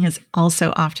leading is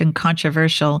also often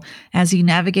controversial as you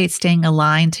navigate staying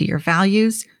aligned to your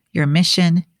values, your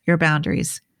mission, your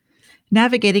boundaries.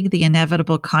 Navigating the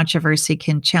inevitable controversy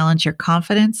can challenge your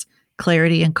confidence,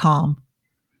 clarity, and calm.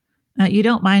 Now, you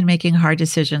don't mind making hard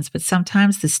decisions, but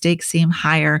sometimes the stakes seem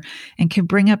higher and can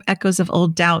bring up echoes of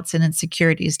old doubts and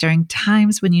insecurities during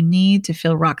times when you need to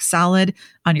feel rock solid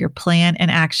on your plan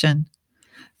and action.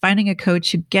 Finding a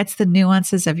coach who gets the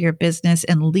nuances of your business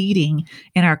and leading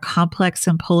in our complex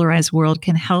and polarized world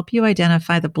can help you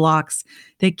identify the blocks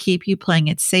that keep you playing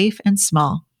it safe and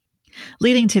small.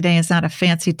 Leading today is not a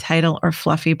fancy title or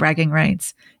fluffy bragging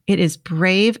rights. It is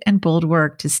brave and bold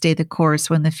work to stay the course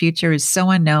when the future is so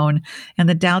unknown and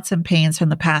the doubts and pains from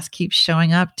the past keep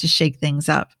showing up to shake things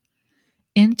up.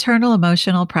 Internal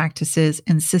emotional practices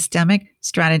and systemic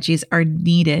strategies are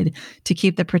needed to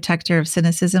keep the protector of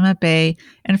cynicism at bay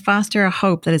and foster a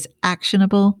hope that is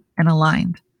actionable and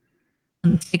aligned.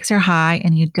 When the stakes are high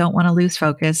and you don't want to lose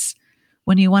focus,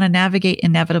 when you want to navigate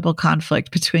inevitable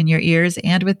conflict between your ears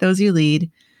and with those you lead,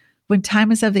 when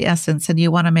time is of the essence and you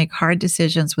want to make hard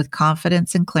decisions with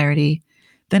confidence and clarity,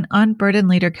 then Unburdened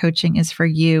Leader Coaching is for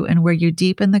you, and where you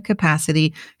deepen the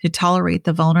capacity to tolerate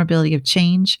the vulnerability of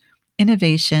change,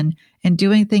 innovation, and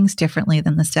doing things differently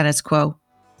than the status quo.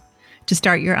 To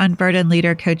start your Unburdened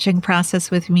Leader coaching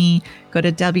process with me, go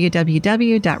to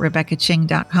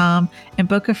www.rebeccaching.com and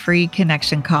book a free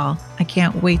connection call. I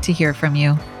can't wait to hear from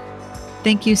you.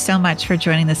 Thank you so much for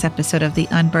joining this episode of The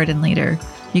Unburdened Leader.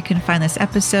 You can find this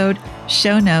episode,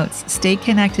 show notes, stay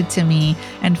connected to me,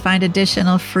 and find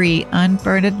additional free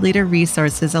Unburdened Leader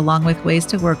resources along with ways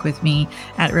to work with me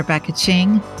at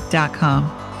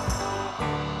RebeccaChing.com.